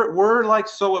forth. And we're like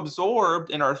so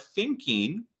absorbed in our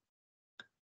thinking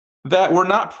that we're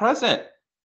not present.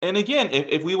 And again,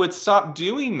 if we would stop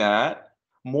doing that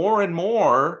more and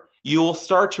more, you'll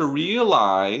start to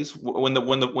realize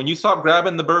when you stop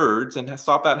grabbing the birds and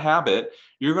stop that habit,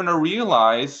 you're going to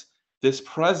realize this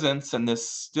presence and this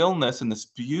stillness and this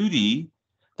beauty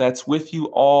that's with you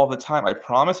all the time. I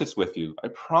promise it's with you. I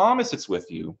promise it's with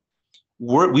you.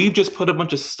 we've just put a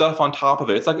bunch of stuff on top of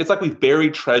it. It's like we've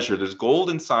buried treasure. There's gold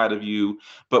inside of you,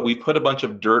 but we put a bunch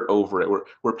of dirt over it.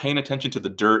 We're paying attention to the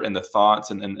dirt and the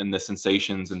thoughts and the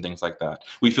sensations and things like that.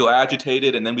 We feel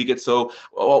agitated, and then we get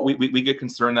we get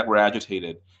concerned that we're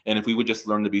agitated. And if we would just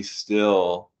learn to be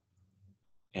still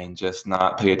and just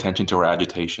not pay attention to our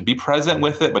agitation, be present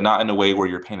with it, but not in a way where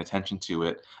you're paying attention to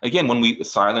it. Again, when we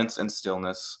silence and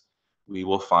stillness, we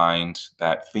will find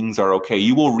that things are okay.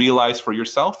 You will realize for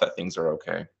yourself that things are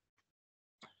okay.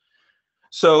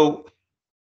 So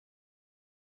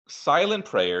silent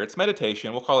prayer, it's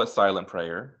meditation. We'll call it silent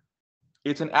prayer.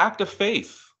 It's an act of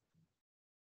faith.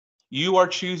 You are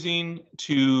choosing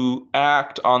to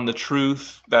act on the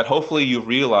truth that hopefully you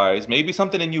realize, maybe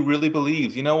something in you really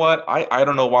believes. You know what? I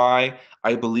don't know why.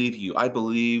 I believe you. I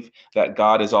believe that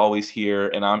God is always here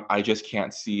and I just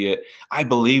can't see it. I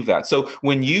believe that. So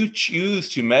when you choose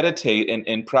to meditate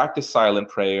and practice silent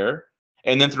prayer,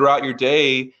 and then throughout your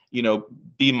day,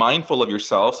 be mindful of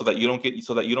yourself so that you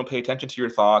don't pay attention to your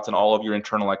thoughts and all of your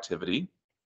internal activity.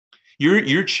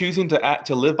 You're choosing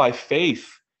to live by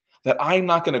faith that I'm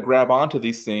not going to grab onto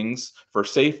these things for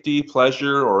safety,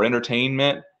 pleasure, or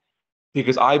entertainment,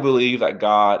 because I believe that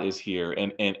God is here,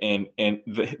 and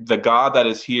the God that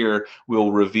is here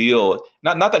will reveal,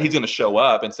 not that he's going to show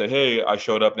up and say, hey, I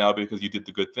showed up now because you did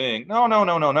the good thing. No,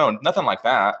 nothing like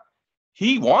that.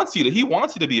 He wants you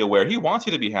to be aware. He wants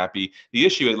you to be happy. The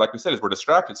issue is, like we said, is we're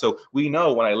distracted. So we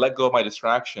know when I let go of my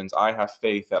distractions, I have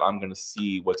faith that I'm going to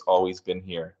see what's always been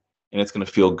here, and it's going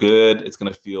to feel good. It's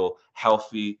going to feel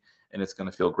healthy, and it's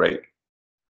going to feel great.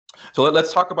 So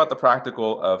let's talk about the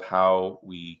practical of how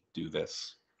we do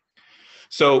this.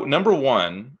 So number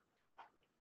one,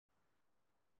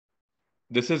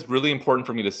 this is really important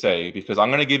for me to say because I'm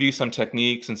going to give you some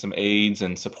techniques and some aids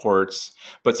and supports,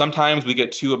 but sometimes we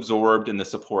get too absorbed in the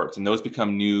supports and those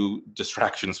become new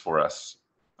distractions for us,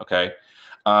 okay?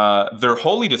 They're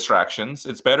holy distractions.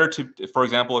 It's better to, for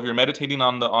example, if you're meditating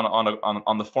on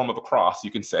the form of a cross,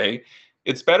 you can say,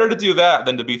 it's better to do that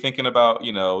than to be thinking about,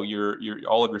 your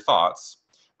all of your thoughts.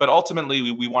 But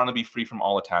ultimately, we want to be free from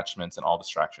all attachments and all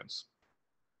distractions.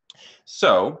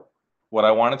 So what I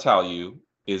want to tell you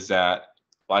is that,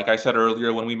 like I said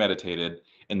earlier when we meditated,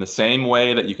 in the same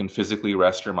way that you can physically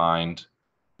rest your mind,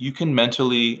 you can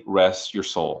mentally rest your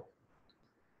soul.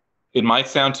 It might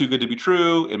sound too good to be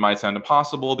true. It might sound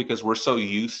impossible because we're so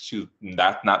used to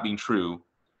that not being true,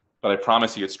 but I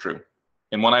promise you it's true.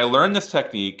 And when I learned this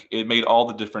technique, it made all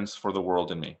the difference for the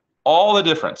world in me. All the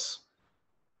difference.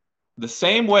 The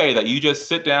same way that you just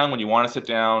sit down when you want to sit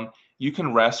down, you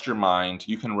can rest your mind,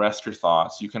 you can rest your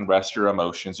thoughts, you can rest your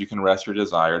emotions, you can rest your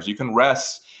desires, you can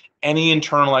rest any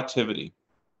internal activity.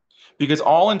 Because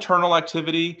all internal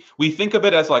activity, we think of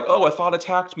it as like, oh, a thought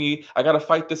attacked me. I got to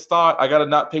fight this thought. I got to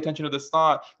not pay attention to this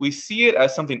thought. We see it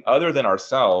as something other than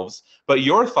ourselves, but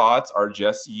your thoughts are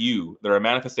just you. They're a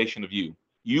manifestation of you.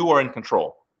 You are in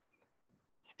control.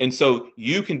 And so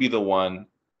you can be the one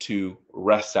to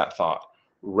rest that thought,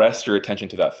 rest your attention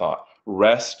to that thought,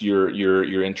 rest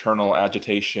your internal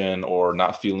agitation or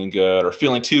not feeling good or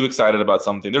feeling too excited about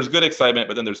something. There's good excitement,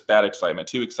 but then there's bad excitement.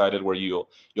 Too excited where you'll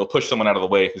push someone out of the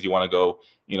way because you want to go,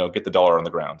 get the dollar on the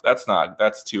ground. That's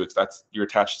you're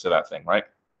attached to that thing, right?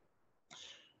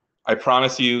 I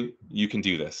promise you, you can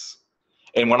do this.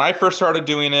 And when I first started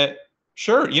doing it,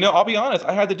 sure, I'll be honest,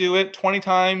 I had to do it 20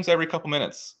 times every couple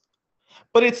minutes.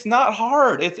 But it's not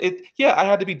hard. Yeah, I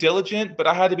had to be diligent, but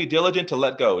I had to be diligent to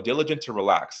let go, diligent to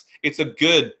relax. It's a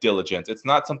good diligence. It's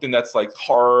not something that's like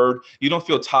hard. You don't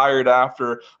feel tired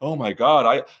after, oh my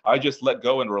God, I just let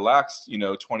go and relaxed,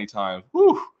 20 times.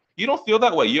 Whew. You don't feel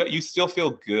that way. You still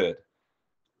feel good.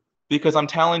 Because I'm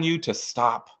telling you to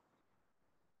stop.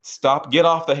 Stop, get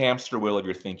off the hamster wheel of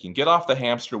your thinking. Get off the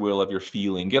hamster wheel of your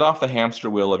feeling. Get off the hamster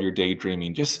wheel of your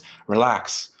daydreaming. Just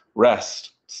relax,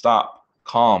 rest, stop.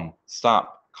 Calm,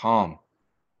 stop, calm.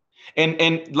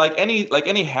 And like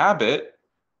any habit,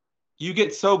 you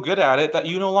get so good at it that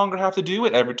you no longer have to do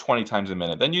it every 20 times a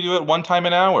minute. Then you do it one time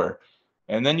an hour.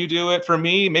 And then you do it, for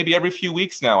me, maybe every few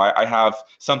weeks now. I have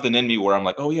something in me where I'm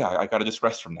like, oh yeah, I got to just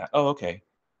rest from that. Oh, okay.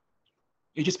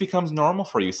 It just becomes normal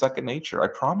for you, second nature. I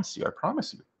promise you.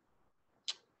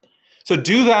 So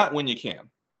do that when you can.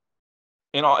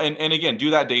 And again, do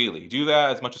that daily. Do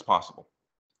that as much as possible.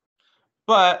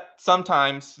 But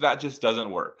sometimes that just doesn't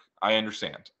work. I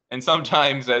understand. And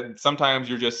sometimes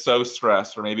you're just so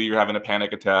stressed, or maybe you're having a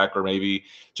panic attack, or maybe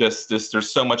just there's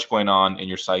so much going on in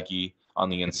your psyche on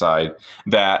the inside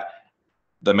that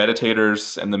the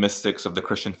meditators and the mystics of the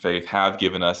Christian faith have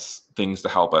given us things to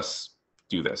help us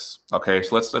do this. Okay,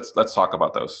 so let's talk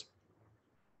about those.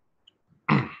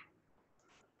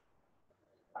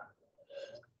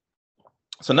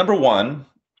 So number one,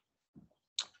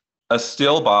 a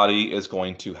still body is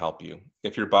going to help you.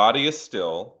 If your body is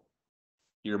still,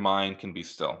 your mind can be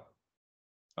still.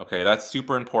 Okay, that's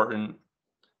super important.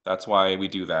 That's why we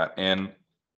do that. And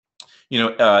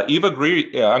I'm going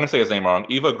to say his name wrong.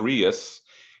 Evagrius,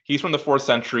 he's from the 4th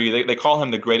century. They call him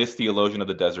the greatest theologian of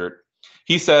the desert.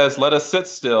 He says, let us sit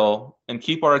still and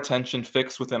keep our attention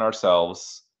fixed within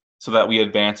ourselves so that we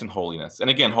advance in holiness. And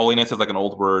again, holiness is like an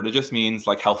old word. It just means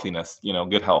like healthiness,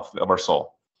 good health of our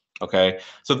soul. Okay,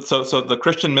 so the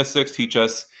Christian mystics teach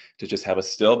us to just have a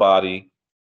still body.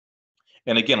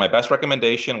 And again, my best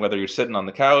recommendation, whether you're sitting on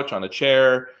the couch, on a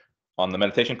chair, on the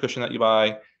meditation cushion that you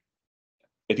buy,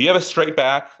 if you have a straight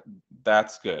back,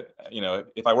 that's good.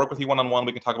 If I work with you one-on-one,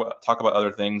 we can talk about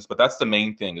other things, but that's the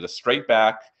main thing, is a straight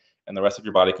back and the rest of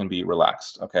your body can be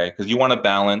relaxed, okay? Because you want to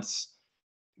balance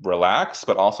relax,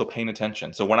 but also paying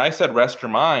attention. So when I said rest your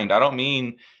mind, I don't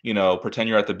mean, pretend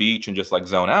you're at the beach and just like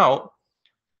zone out.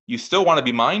 You still want to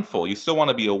be mindful. You still want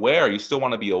to be aware. You still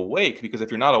want to be awake, because if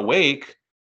you're not awake,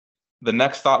 the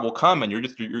next thought will come and you're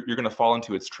going to fall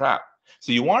into its trap.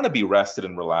 So you want to be rested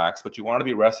and relaxed, but you want to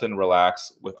be rested and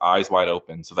relaxed with eyes wide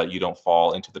open so that you don't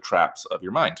fall into the traps of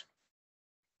your mind.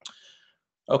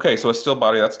 Okay, so a still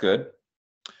body, that's good.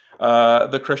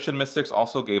 The Christian mystics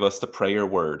also gave us the prayer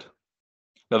word.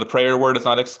 Now, the prayer word is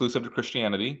not exclusive to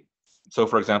Christianity. So,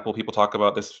 for example, people talk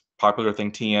about this popular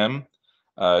thing, TM.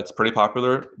 It's pretty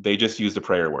popular. They just use the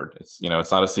prayer word. It's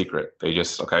not a secret. They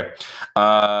just, okay.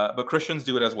 But Christians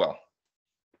do it as well.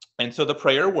 And so the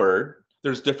prayer word,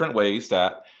 there's different ways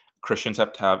that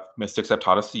mystics have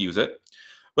taught us to use it.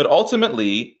 But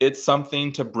ultimately, it's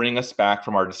something to bring us back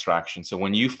from our distraction. So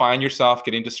when you find yourself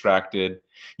getting distracted,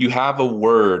 you have a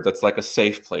word that's like a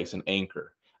safe place, an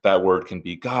anchor. That word can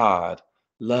be God,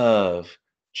 love,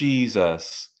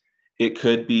 Jesus. It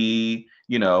could be,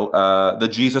 the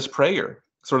Jesus prayer.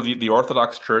 Sort of the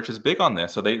Orthodox Church is big on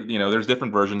this. So there's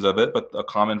different versions of it, but a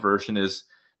common version is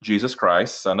Jesus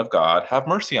Christ, Son of God, have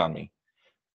mercy on me.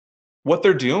 What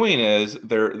they're doing is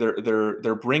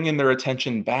they're bringing their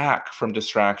attention back from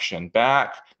distraction,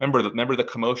 back. Remember the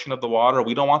commotion of the water?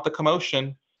 We don't want the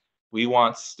commotion. We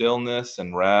want stillness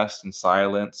and rest and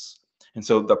silence. And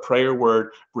so the prayer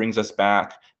word brings us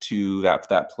back to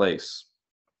that place.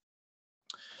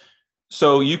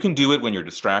 So you can do it when you're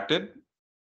distracted.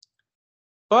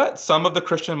 But some of the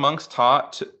Christian monks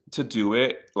taught to do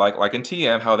it, like in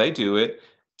TM, how they do it,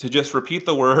 to just repeat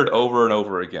the word over and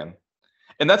over again.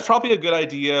 And that's probably a good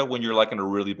idea when you're like in a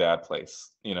really bad place,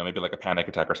 maybe like a panic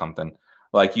attack or something.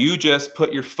 Like you just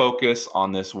put your focus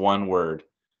on this one word.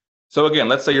 So again,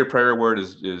 let's say your prayer word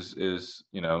is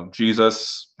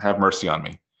Jesus, have mercy on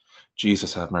me.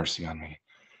 Jesus, have mercy on me.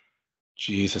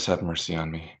 Jesus, have mercy on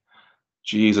me.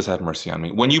 Jesus, have mercy on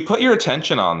me. When you put your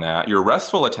attention on that, your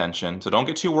restful attention, so don't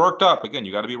get too worked up. Again,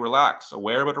 you got to be relaxed,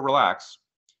 aware but relaxed.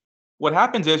 What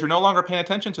happens is you're no longer paying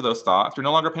attention to those thoughts. You're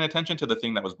no longer paying attention to the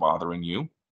thing that was bothering you.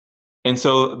 And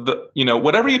so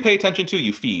whatever you pay attention to,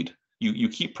 you feed. You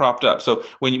keep propped up. So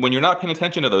when you're not paying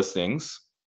attention to those things,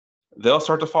 they'll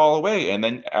start to fall away, and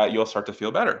then you'll start to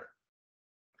feel better.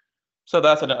 So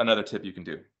that's another tip you can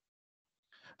do.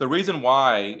 The reason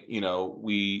why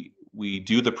we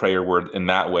do the prayer word in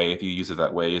that way, if you use it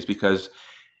that way, is because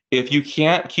if you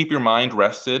can't keep your mind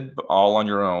rested all on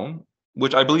your own,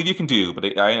 which I believe you can do, but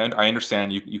I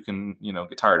understand you can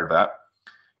get tired of that.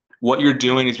 What you're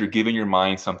doing is you're giving your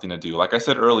mind something to do. Like I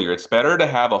said earlier, it's better to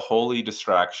have a holy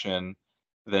distraction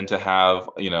than to have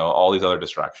all these other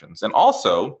distractions. And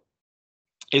also,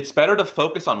 it's better to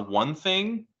focus on one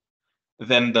thing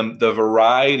than the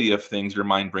variety of things your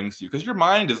mind brings to you. Because your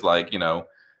mind is like,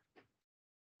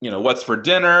 what's for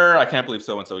dinner? I can't believe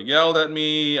so-and-so yelled at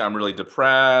me. I'm really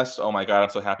depressed. Oh my God, I'm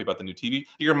so happy about the new TV.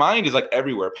 Your mind is like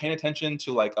everywhere, paying attention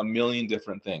to like a million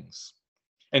different things.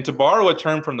 And to borrow a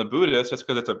term from the Buddhists, just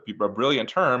because it's a brilliant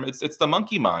term, it's the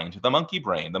monkey mind, the monkey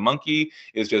brain. The monkey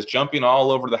is just jumping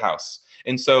all over the house.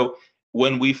 And so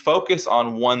when we focus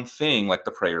on one thing, like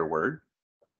the prayer word,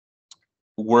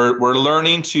 we're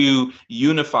learning to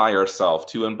unify ourselves,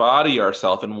 to embody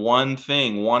ourselves in one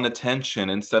thing, one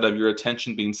attention, instead of your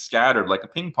attention being scattered like a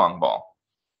ping pong ball.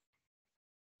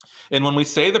 And when we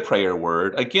say the prayer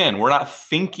word, again, we're not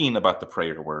thinking about the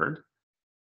prayer word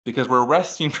because we're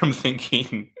resting from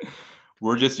thinking.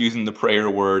 We're just using the prayer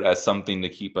word as something to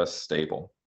keep us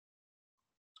stable.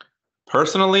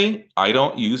 Personally, I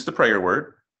don't use the prayer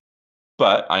word,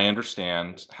 but I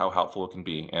understand how helpful it can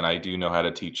be, and I do know how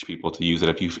to teach people to use it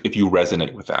if you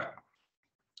resonate with that.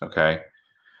 Okay.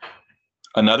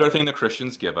 Another thing that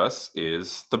Christians give us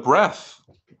is the breath.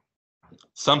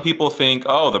 Some people think,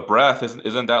 oh, the breath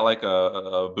isn't that like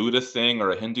a Buddhist thing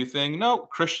or a Hindu thing? No,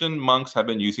 Christian monks have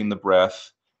been using the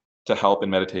breath to help in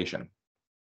meditation.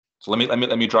 So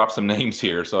let me drop some names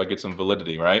here so I get some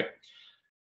validity, right?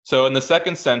 So in the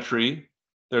 2nd century,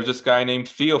 there's this guy named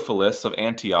Theophilus of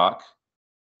Antioch.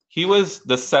 He was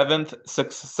the 7th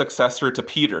successor to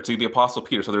Peter, to the Apostle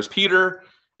Peter. So there's Peter,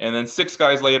 and then 6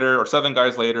 guys later, or 7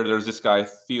 guys later, there's this guy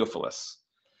Theophilus.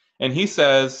 And he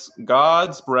says,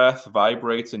 God's breath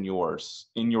vibrates in yours,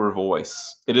 in your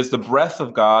voice. It is the breath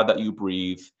of God that you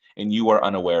breathe, and you are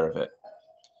unaware of it.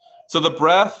 So the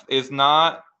breath is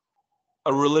not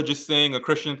a religious thing, a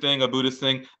Christian thing, a Buddhist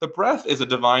thing. The breath is a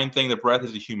divine thing. The breath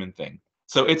is a human thing.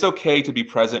 So it's okay to be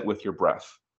present with your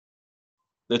breath.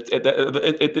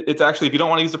 It's actually, if you don't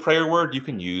want to use the prayer word, you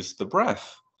can use the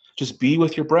breath. Just be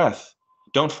with your breath.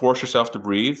 Don't force yourself to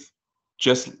breathe.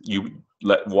 Just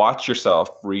watch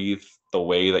yourself breathe the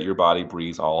way that your body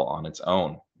breathes all on its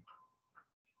own.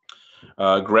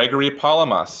 Gregory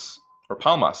Palamas,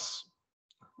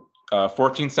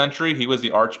 14th century, he was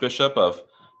the Archbishop of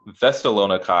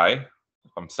Thessaloniki,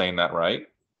 if I'm saying that right.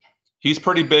 He's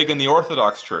pretty big in the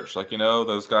Orthodox Church, like,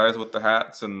 those guys with the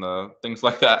hats and the things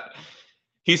like that.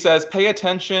 He says, pay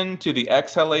attention to the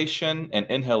exhalation and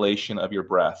inhalation of your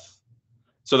breath,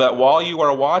 so that while you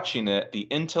are watching it, the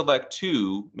intellect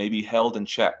too may be held in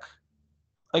check.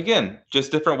 Again,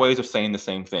 just different ways of saying the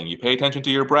same thing. You pay attention to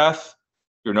your breath,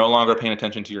 you're no longer paying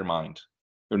attention to your mind.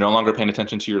 You're no longer paying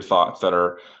attention to your thoughts that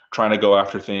are trying to go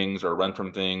after things or run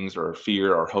from things or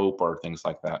fear or hope or things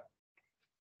like that.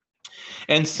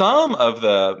 And some of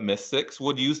the mystics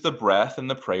would use the breath and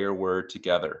the prayer word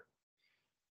together.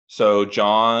 So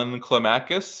John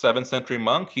Climacus, 7th century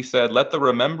monk, he said, let the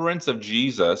remembrance of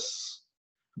Jesus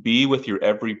be with your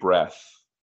every breath.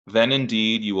 Then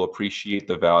indeed you will appreciate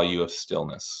the value of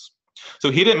stillness.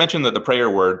 So he didn't mention the prayer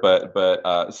word,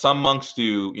 but some monks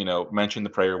do, mention the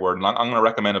prayer word. And I'm going to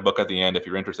recommend a book at the end if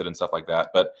you're interested in stuff like that.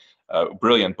 But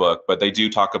brilliant book. But they do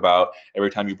talk about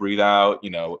every time you breathe out,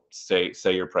 say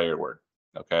your prayer word.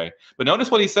 Okay. But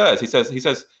notice what he says. He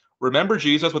says, remember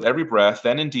Jesus with every breath.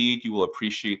 Then indeed you will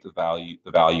appreciate the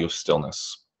value of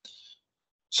stillness.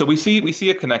 So we see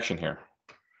a connection here.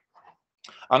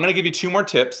 I'm going to give you 2 more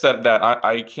tips that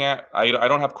I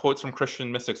don't have quotes from Christian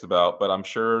mystics about, but I'm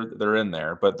sure they're in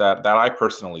there, but that I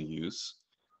personally use.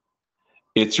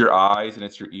 It's your eyes and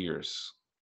it's your ears.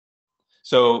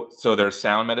 So there's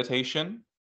sound meditation.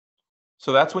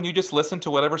 So that's when you just listen to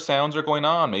whatever sounds are going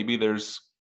on. Maybe there's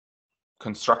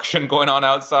construction going on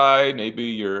outside. Maybe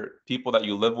your people that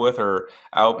you live with are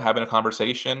out having a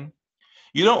conversation.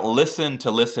 You don't listen to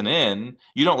listen in.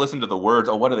 You don't listen to the words.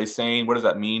 Oh, what are they saying? What does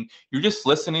that mean? You're just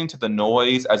listening to the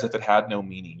noise as if it had no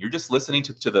meaning. You're just listening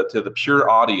to the pure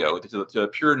audio, to the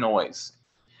pure noise.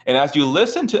 And as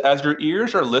your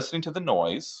ears are listening to the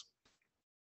noise,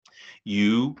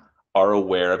 you are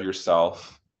aware of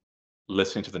yourself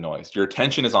listening to the noise. Your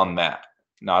attention is on that,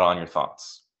 not on your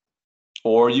thoughts.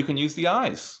 Or you can use the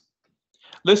eyes.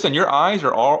 Listen, your eyes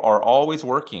are always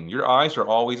working. Your eyes are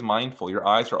always mindful. Your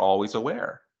eyes are always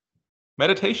aware.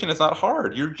 Meditation is not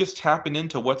hard. You're just tapping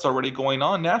into what's already going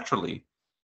on naturally.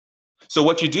 So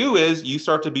what you do is you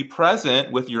start to be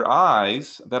present with your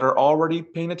eyes that are already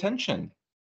paying attention.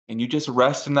 And you just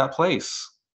rest in that place.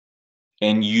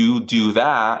 And you do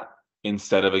that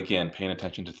instead of, again, paying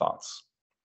attention to thoughts.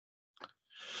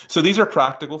 So these are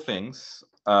practical things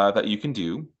that you can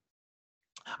do.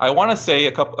 I want to say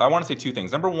 2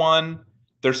 things. Number one,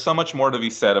 there's so much more to be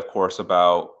said, of course,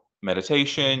 about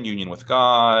meditation, union with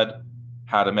God,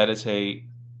 how to meditate.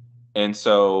 And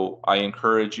so I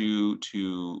encourage you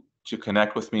to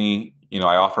connect with me.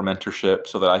 I offer mentorship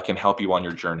so that I can help you on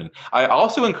your journey. I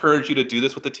also encourage you to do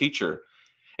this with a teacher.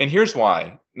 And here's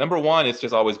why. Number one, it's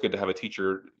just always good to have a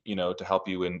teacher, to help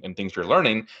you in things you're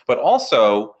learning. But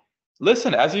also,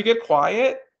 listen, as you get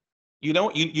quiet, you know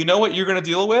what you're going to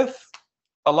deal with?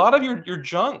 A lot of your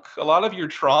junk, a lot of your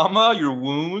trauma, your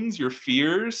wounds, your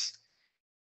fears,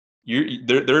 you're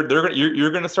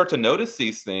going to start to notice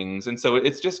these things. And so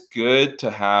it's just good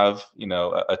to have,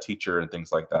 a teacher and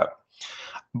things like that.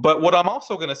 But what I'm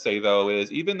also going to say, though,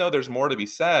 is even though there's more to be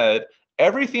said,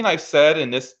 everything I've said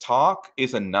in this talk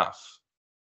is enough.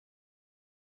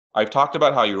 I've talked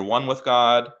about how you're one with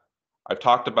God. I've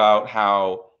talked about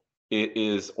how it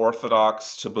is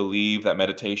orthodox to believe that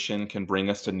meditation can bring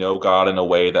us to know God in a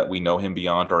way that we know him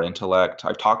beyond our intellect.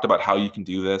 I've talked about how you can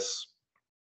do this.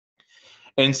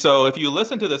 And so if you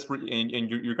listen to this, and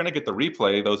you're going to get the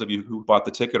replay, those of you who bought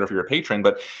the ticket or if you're a patron,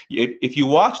 but if you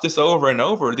watch this over and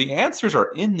over, the answers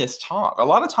are in this talk. A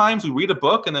lot of times we read a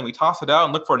book and then we toss it out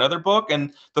and look for another book,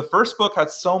 and the first book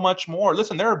has so much more.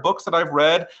 Listen, there are books that I've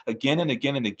read again and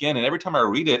again and again, and every time I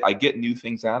read it, I get new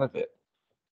things out of it.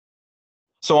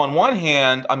 So on one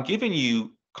hand, I'm giving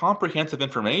you comprehensive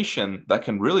information that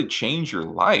can really change your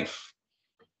life.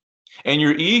 And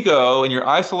your ego and your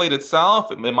isolated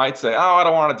self, it might say, oh, I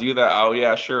don't want to do that. Oh,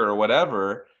 yeah, sure, or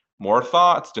whatever. More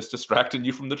thoughts just distracting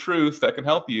you from the truth that can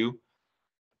help you.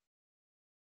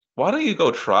 Why don't you go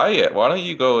try it? Why don't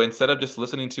you go, instead of just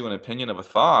listening to an opinion of a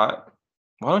thought,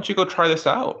 why don't you go try this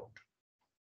out?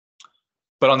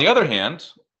 But on the other hand,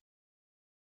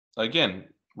 again,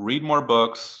 read more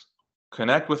books,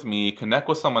 connect with me, connect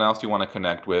with someone else you want to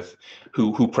connect with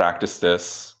who practice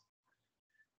this.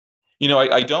 You know,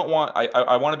 I don't want,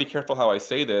 I want to be careful how I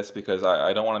say this, because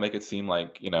I don't want to make it seem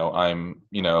like, I'm,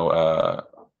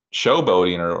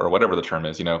 showboating or whatever the term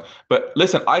is, But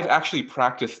listen, I've actually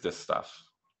practiced this stuff.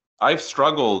 I've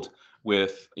struggled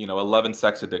with, love and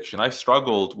sex addiction. I've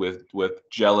struggled with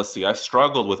jealousy. I've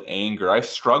struggled with anger. I've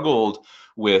struggled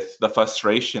with the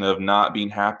frustration of not being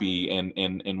happy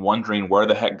and wondering where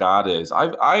the heck God is.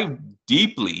 I've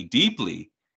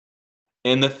deeply,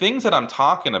 and the things that I'm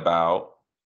talking about,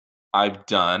 I've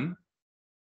done,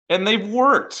 and they've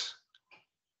worked.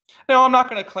 Now, I'm not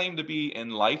going to claim to be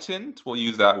enlightened. We'll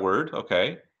use that word,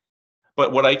 okay?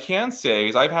 But what I can say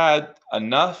is I've had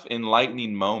enough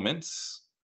enlightening moments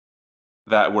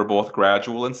that were both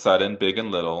gradual and sudden, big and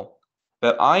little,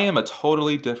 that I am a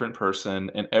totally different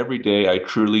person, and every day I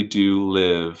truly do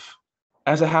live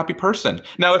as a happy person.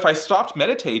 Now, if I stopped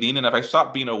meditating and if I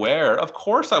stopped being aware, of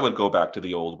course I would go back to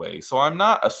the old way. So I'm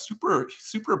not a super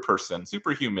person,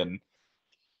 superhuman.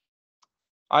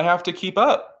 I have to keep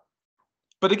up.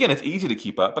 But again, it's easy to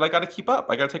keep up, but I got to keep up.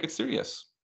 I got to take it serious.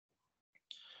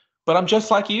 But I'm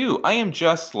just like you. I am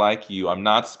just like you. I'm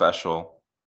not special.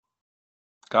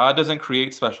 God doesn't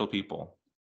create special people.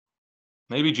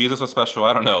 Maybe Jesus was special.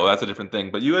 I don't know. That's a different thing.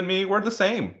 But you and me, we're the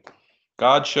same.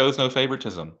 God shows no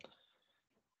favoritism.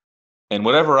 And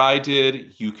whatever I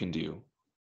did, you can do.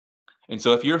 And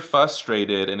so if you're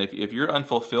frustrated and if you're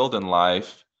unfulfilled in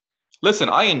life, listen,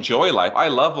 I enjoy life. I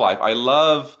love life. I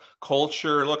love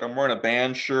culture. Look, I'm wearing a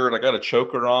band shirt. I got a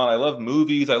choker on. I love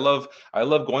movies. I love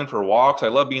going for walks. I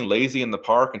love being lazy in the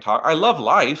park and talk. I love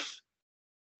life.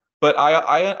 But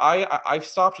I've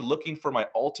stopped looking for my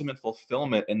ultimate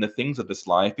fulfillment in the things of this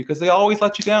life, because they always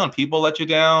let you down. People let you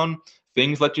down.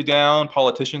 Things let you down.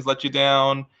 Politicians let you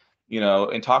down.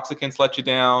 Intoxicants let you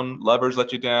down. Lovers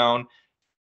let you down.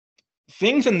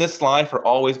 Things in this life are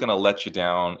always going to let you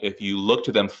down if you look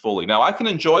to them fully. Now, I can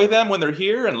enjoy them when they're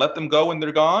here and let them go when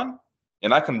they're gone,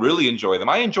 and I can really enjoy them.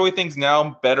 I enjoy things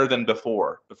now better than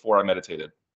before I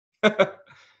meditated.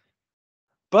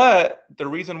 But the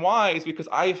reason why is because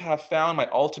I have found my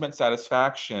ultimate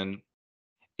satisfaction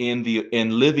in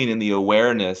living in the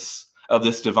awareness of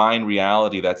this divine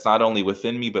reality that's not only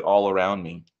within me but all around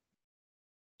me.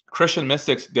 Christian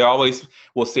mystics, they always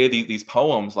will say these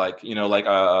poems like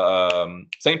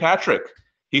St. Patrick.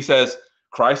 He says,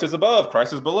 Christ is above,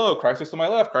 Christ is below, Christ is to my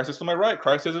left, Christ is to my right,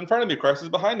 Christ is in front of me, Christ is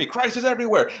behind me, Christ is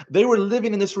everywhere. They were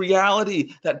living in this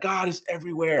reality that God is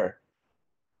everywhere.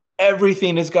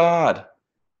 Everything is God.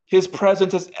 His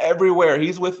presence is everywhere.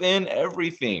 He's within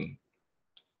everything.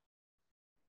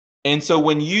 And so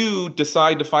when you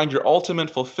decide to find your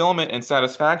ultimate fulfillment and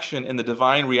satisfaction in the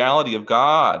divine reality of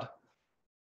God,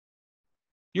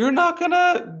 you're not going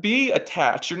to be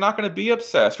attached. You're not going to be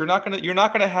obsessed. You're not going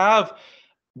to have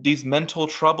these mental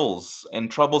troubles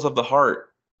and troubles of the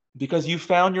heart, because you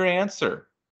found your answer.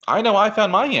 I know I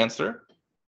found my answer,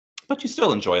 but you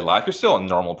still enjoy life. You're still a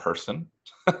normal person.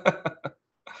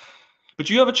 But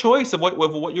you have a choice of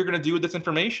what you're going to do with this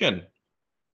information.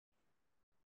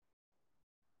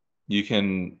 You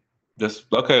can just,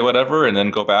 okay, whatever, and then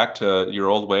go back to your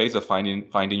old ways of finding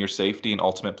your safety and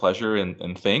ultimate pleasure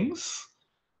in things,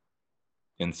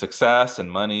 in success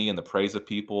and money and the praise of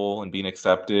people and being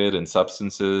accepted, and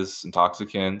substances,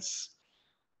 intoxicants.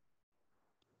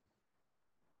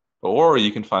 Or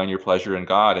you can find your pleasure in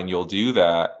God, and you'll do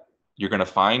that. You're going to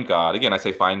find God. Again, I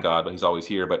say find God, but he's always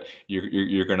here. But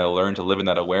you're going to learn to live in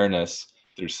that awareness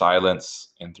through silence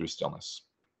and through stillness.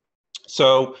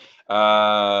 So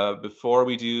before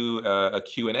we do a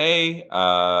Q&A,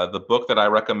 the book that I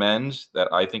recommend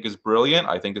that I think is brilliant,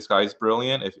 I think this guy is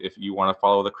brilliant if you want to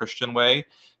follow the Christian way,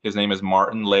 his name is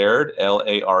Martin Laird,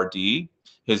 Lard.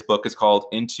 His book is called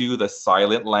Into the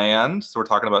Silent Land. So we're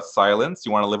talking about silence.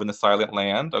 You want to live in the silent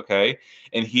land, okay?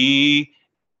 And he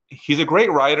he's a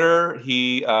great writer.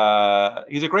 He's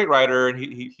a great writer, and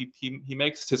he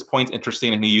makes his points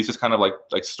interesting, and he uses kind of like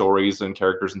stories and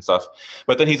characters and stuff.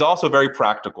 But then he's also very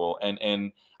practical,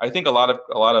 and I think a lot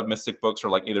of mystic books are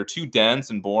like either too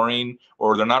dense and boring,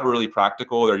 or they're not really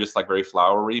practical. They're just like very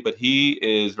flowery. But he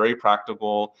is very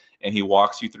practical, and he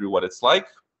walks you through what it's like.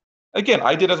 Again,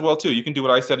 I did as well too. You can do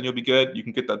what I said, and you'll be good. You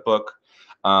can get that book.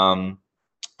 And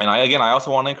I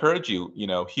also want to encourage you.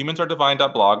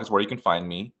 HumansAreDivine.blog is where you can find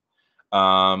me.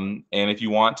 And if you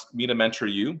want me to mentor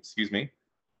you, excuse me,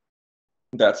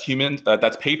 that's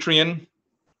Patreon.com,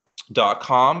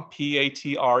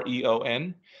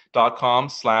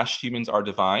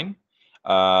 patreon.com/humansaredivine.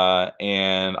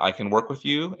 And I can work with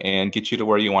you and get you to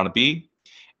where you want to be.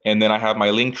 And then I have my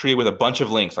link tree with a bunch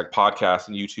of links like podcasts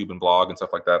and YouTube and blog and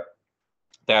stuff like that.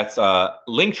 That's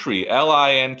Linktree,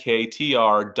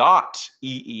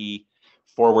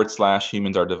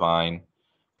 linktr.ee/humansaredivine.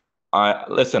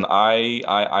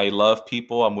 I love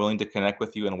people. I'm willing to connect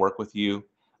with you and work with you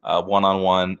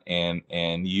one-on-one,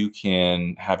 and you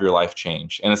can have your life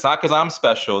change. And it's not because I'm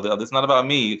special. It's not about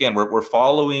me. Again, we're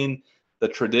following the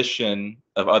tradition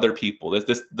of other people.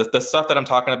 The stuff that I'm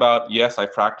talking about, yes, I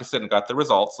practiced it and got the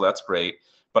results, so that's great.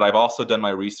 But I've also done my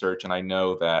research, and I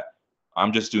know that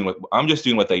I'm just doing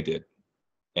what they did.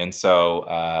 And so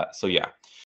yeah.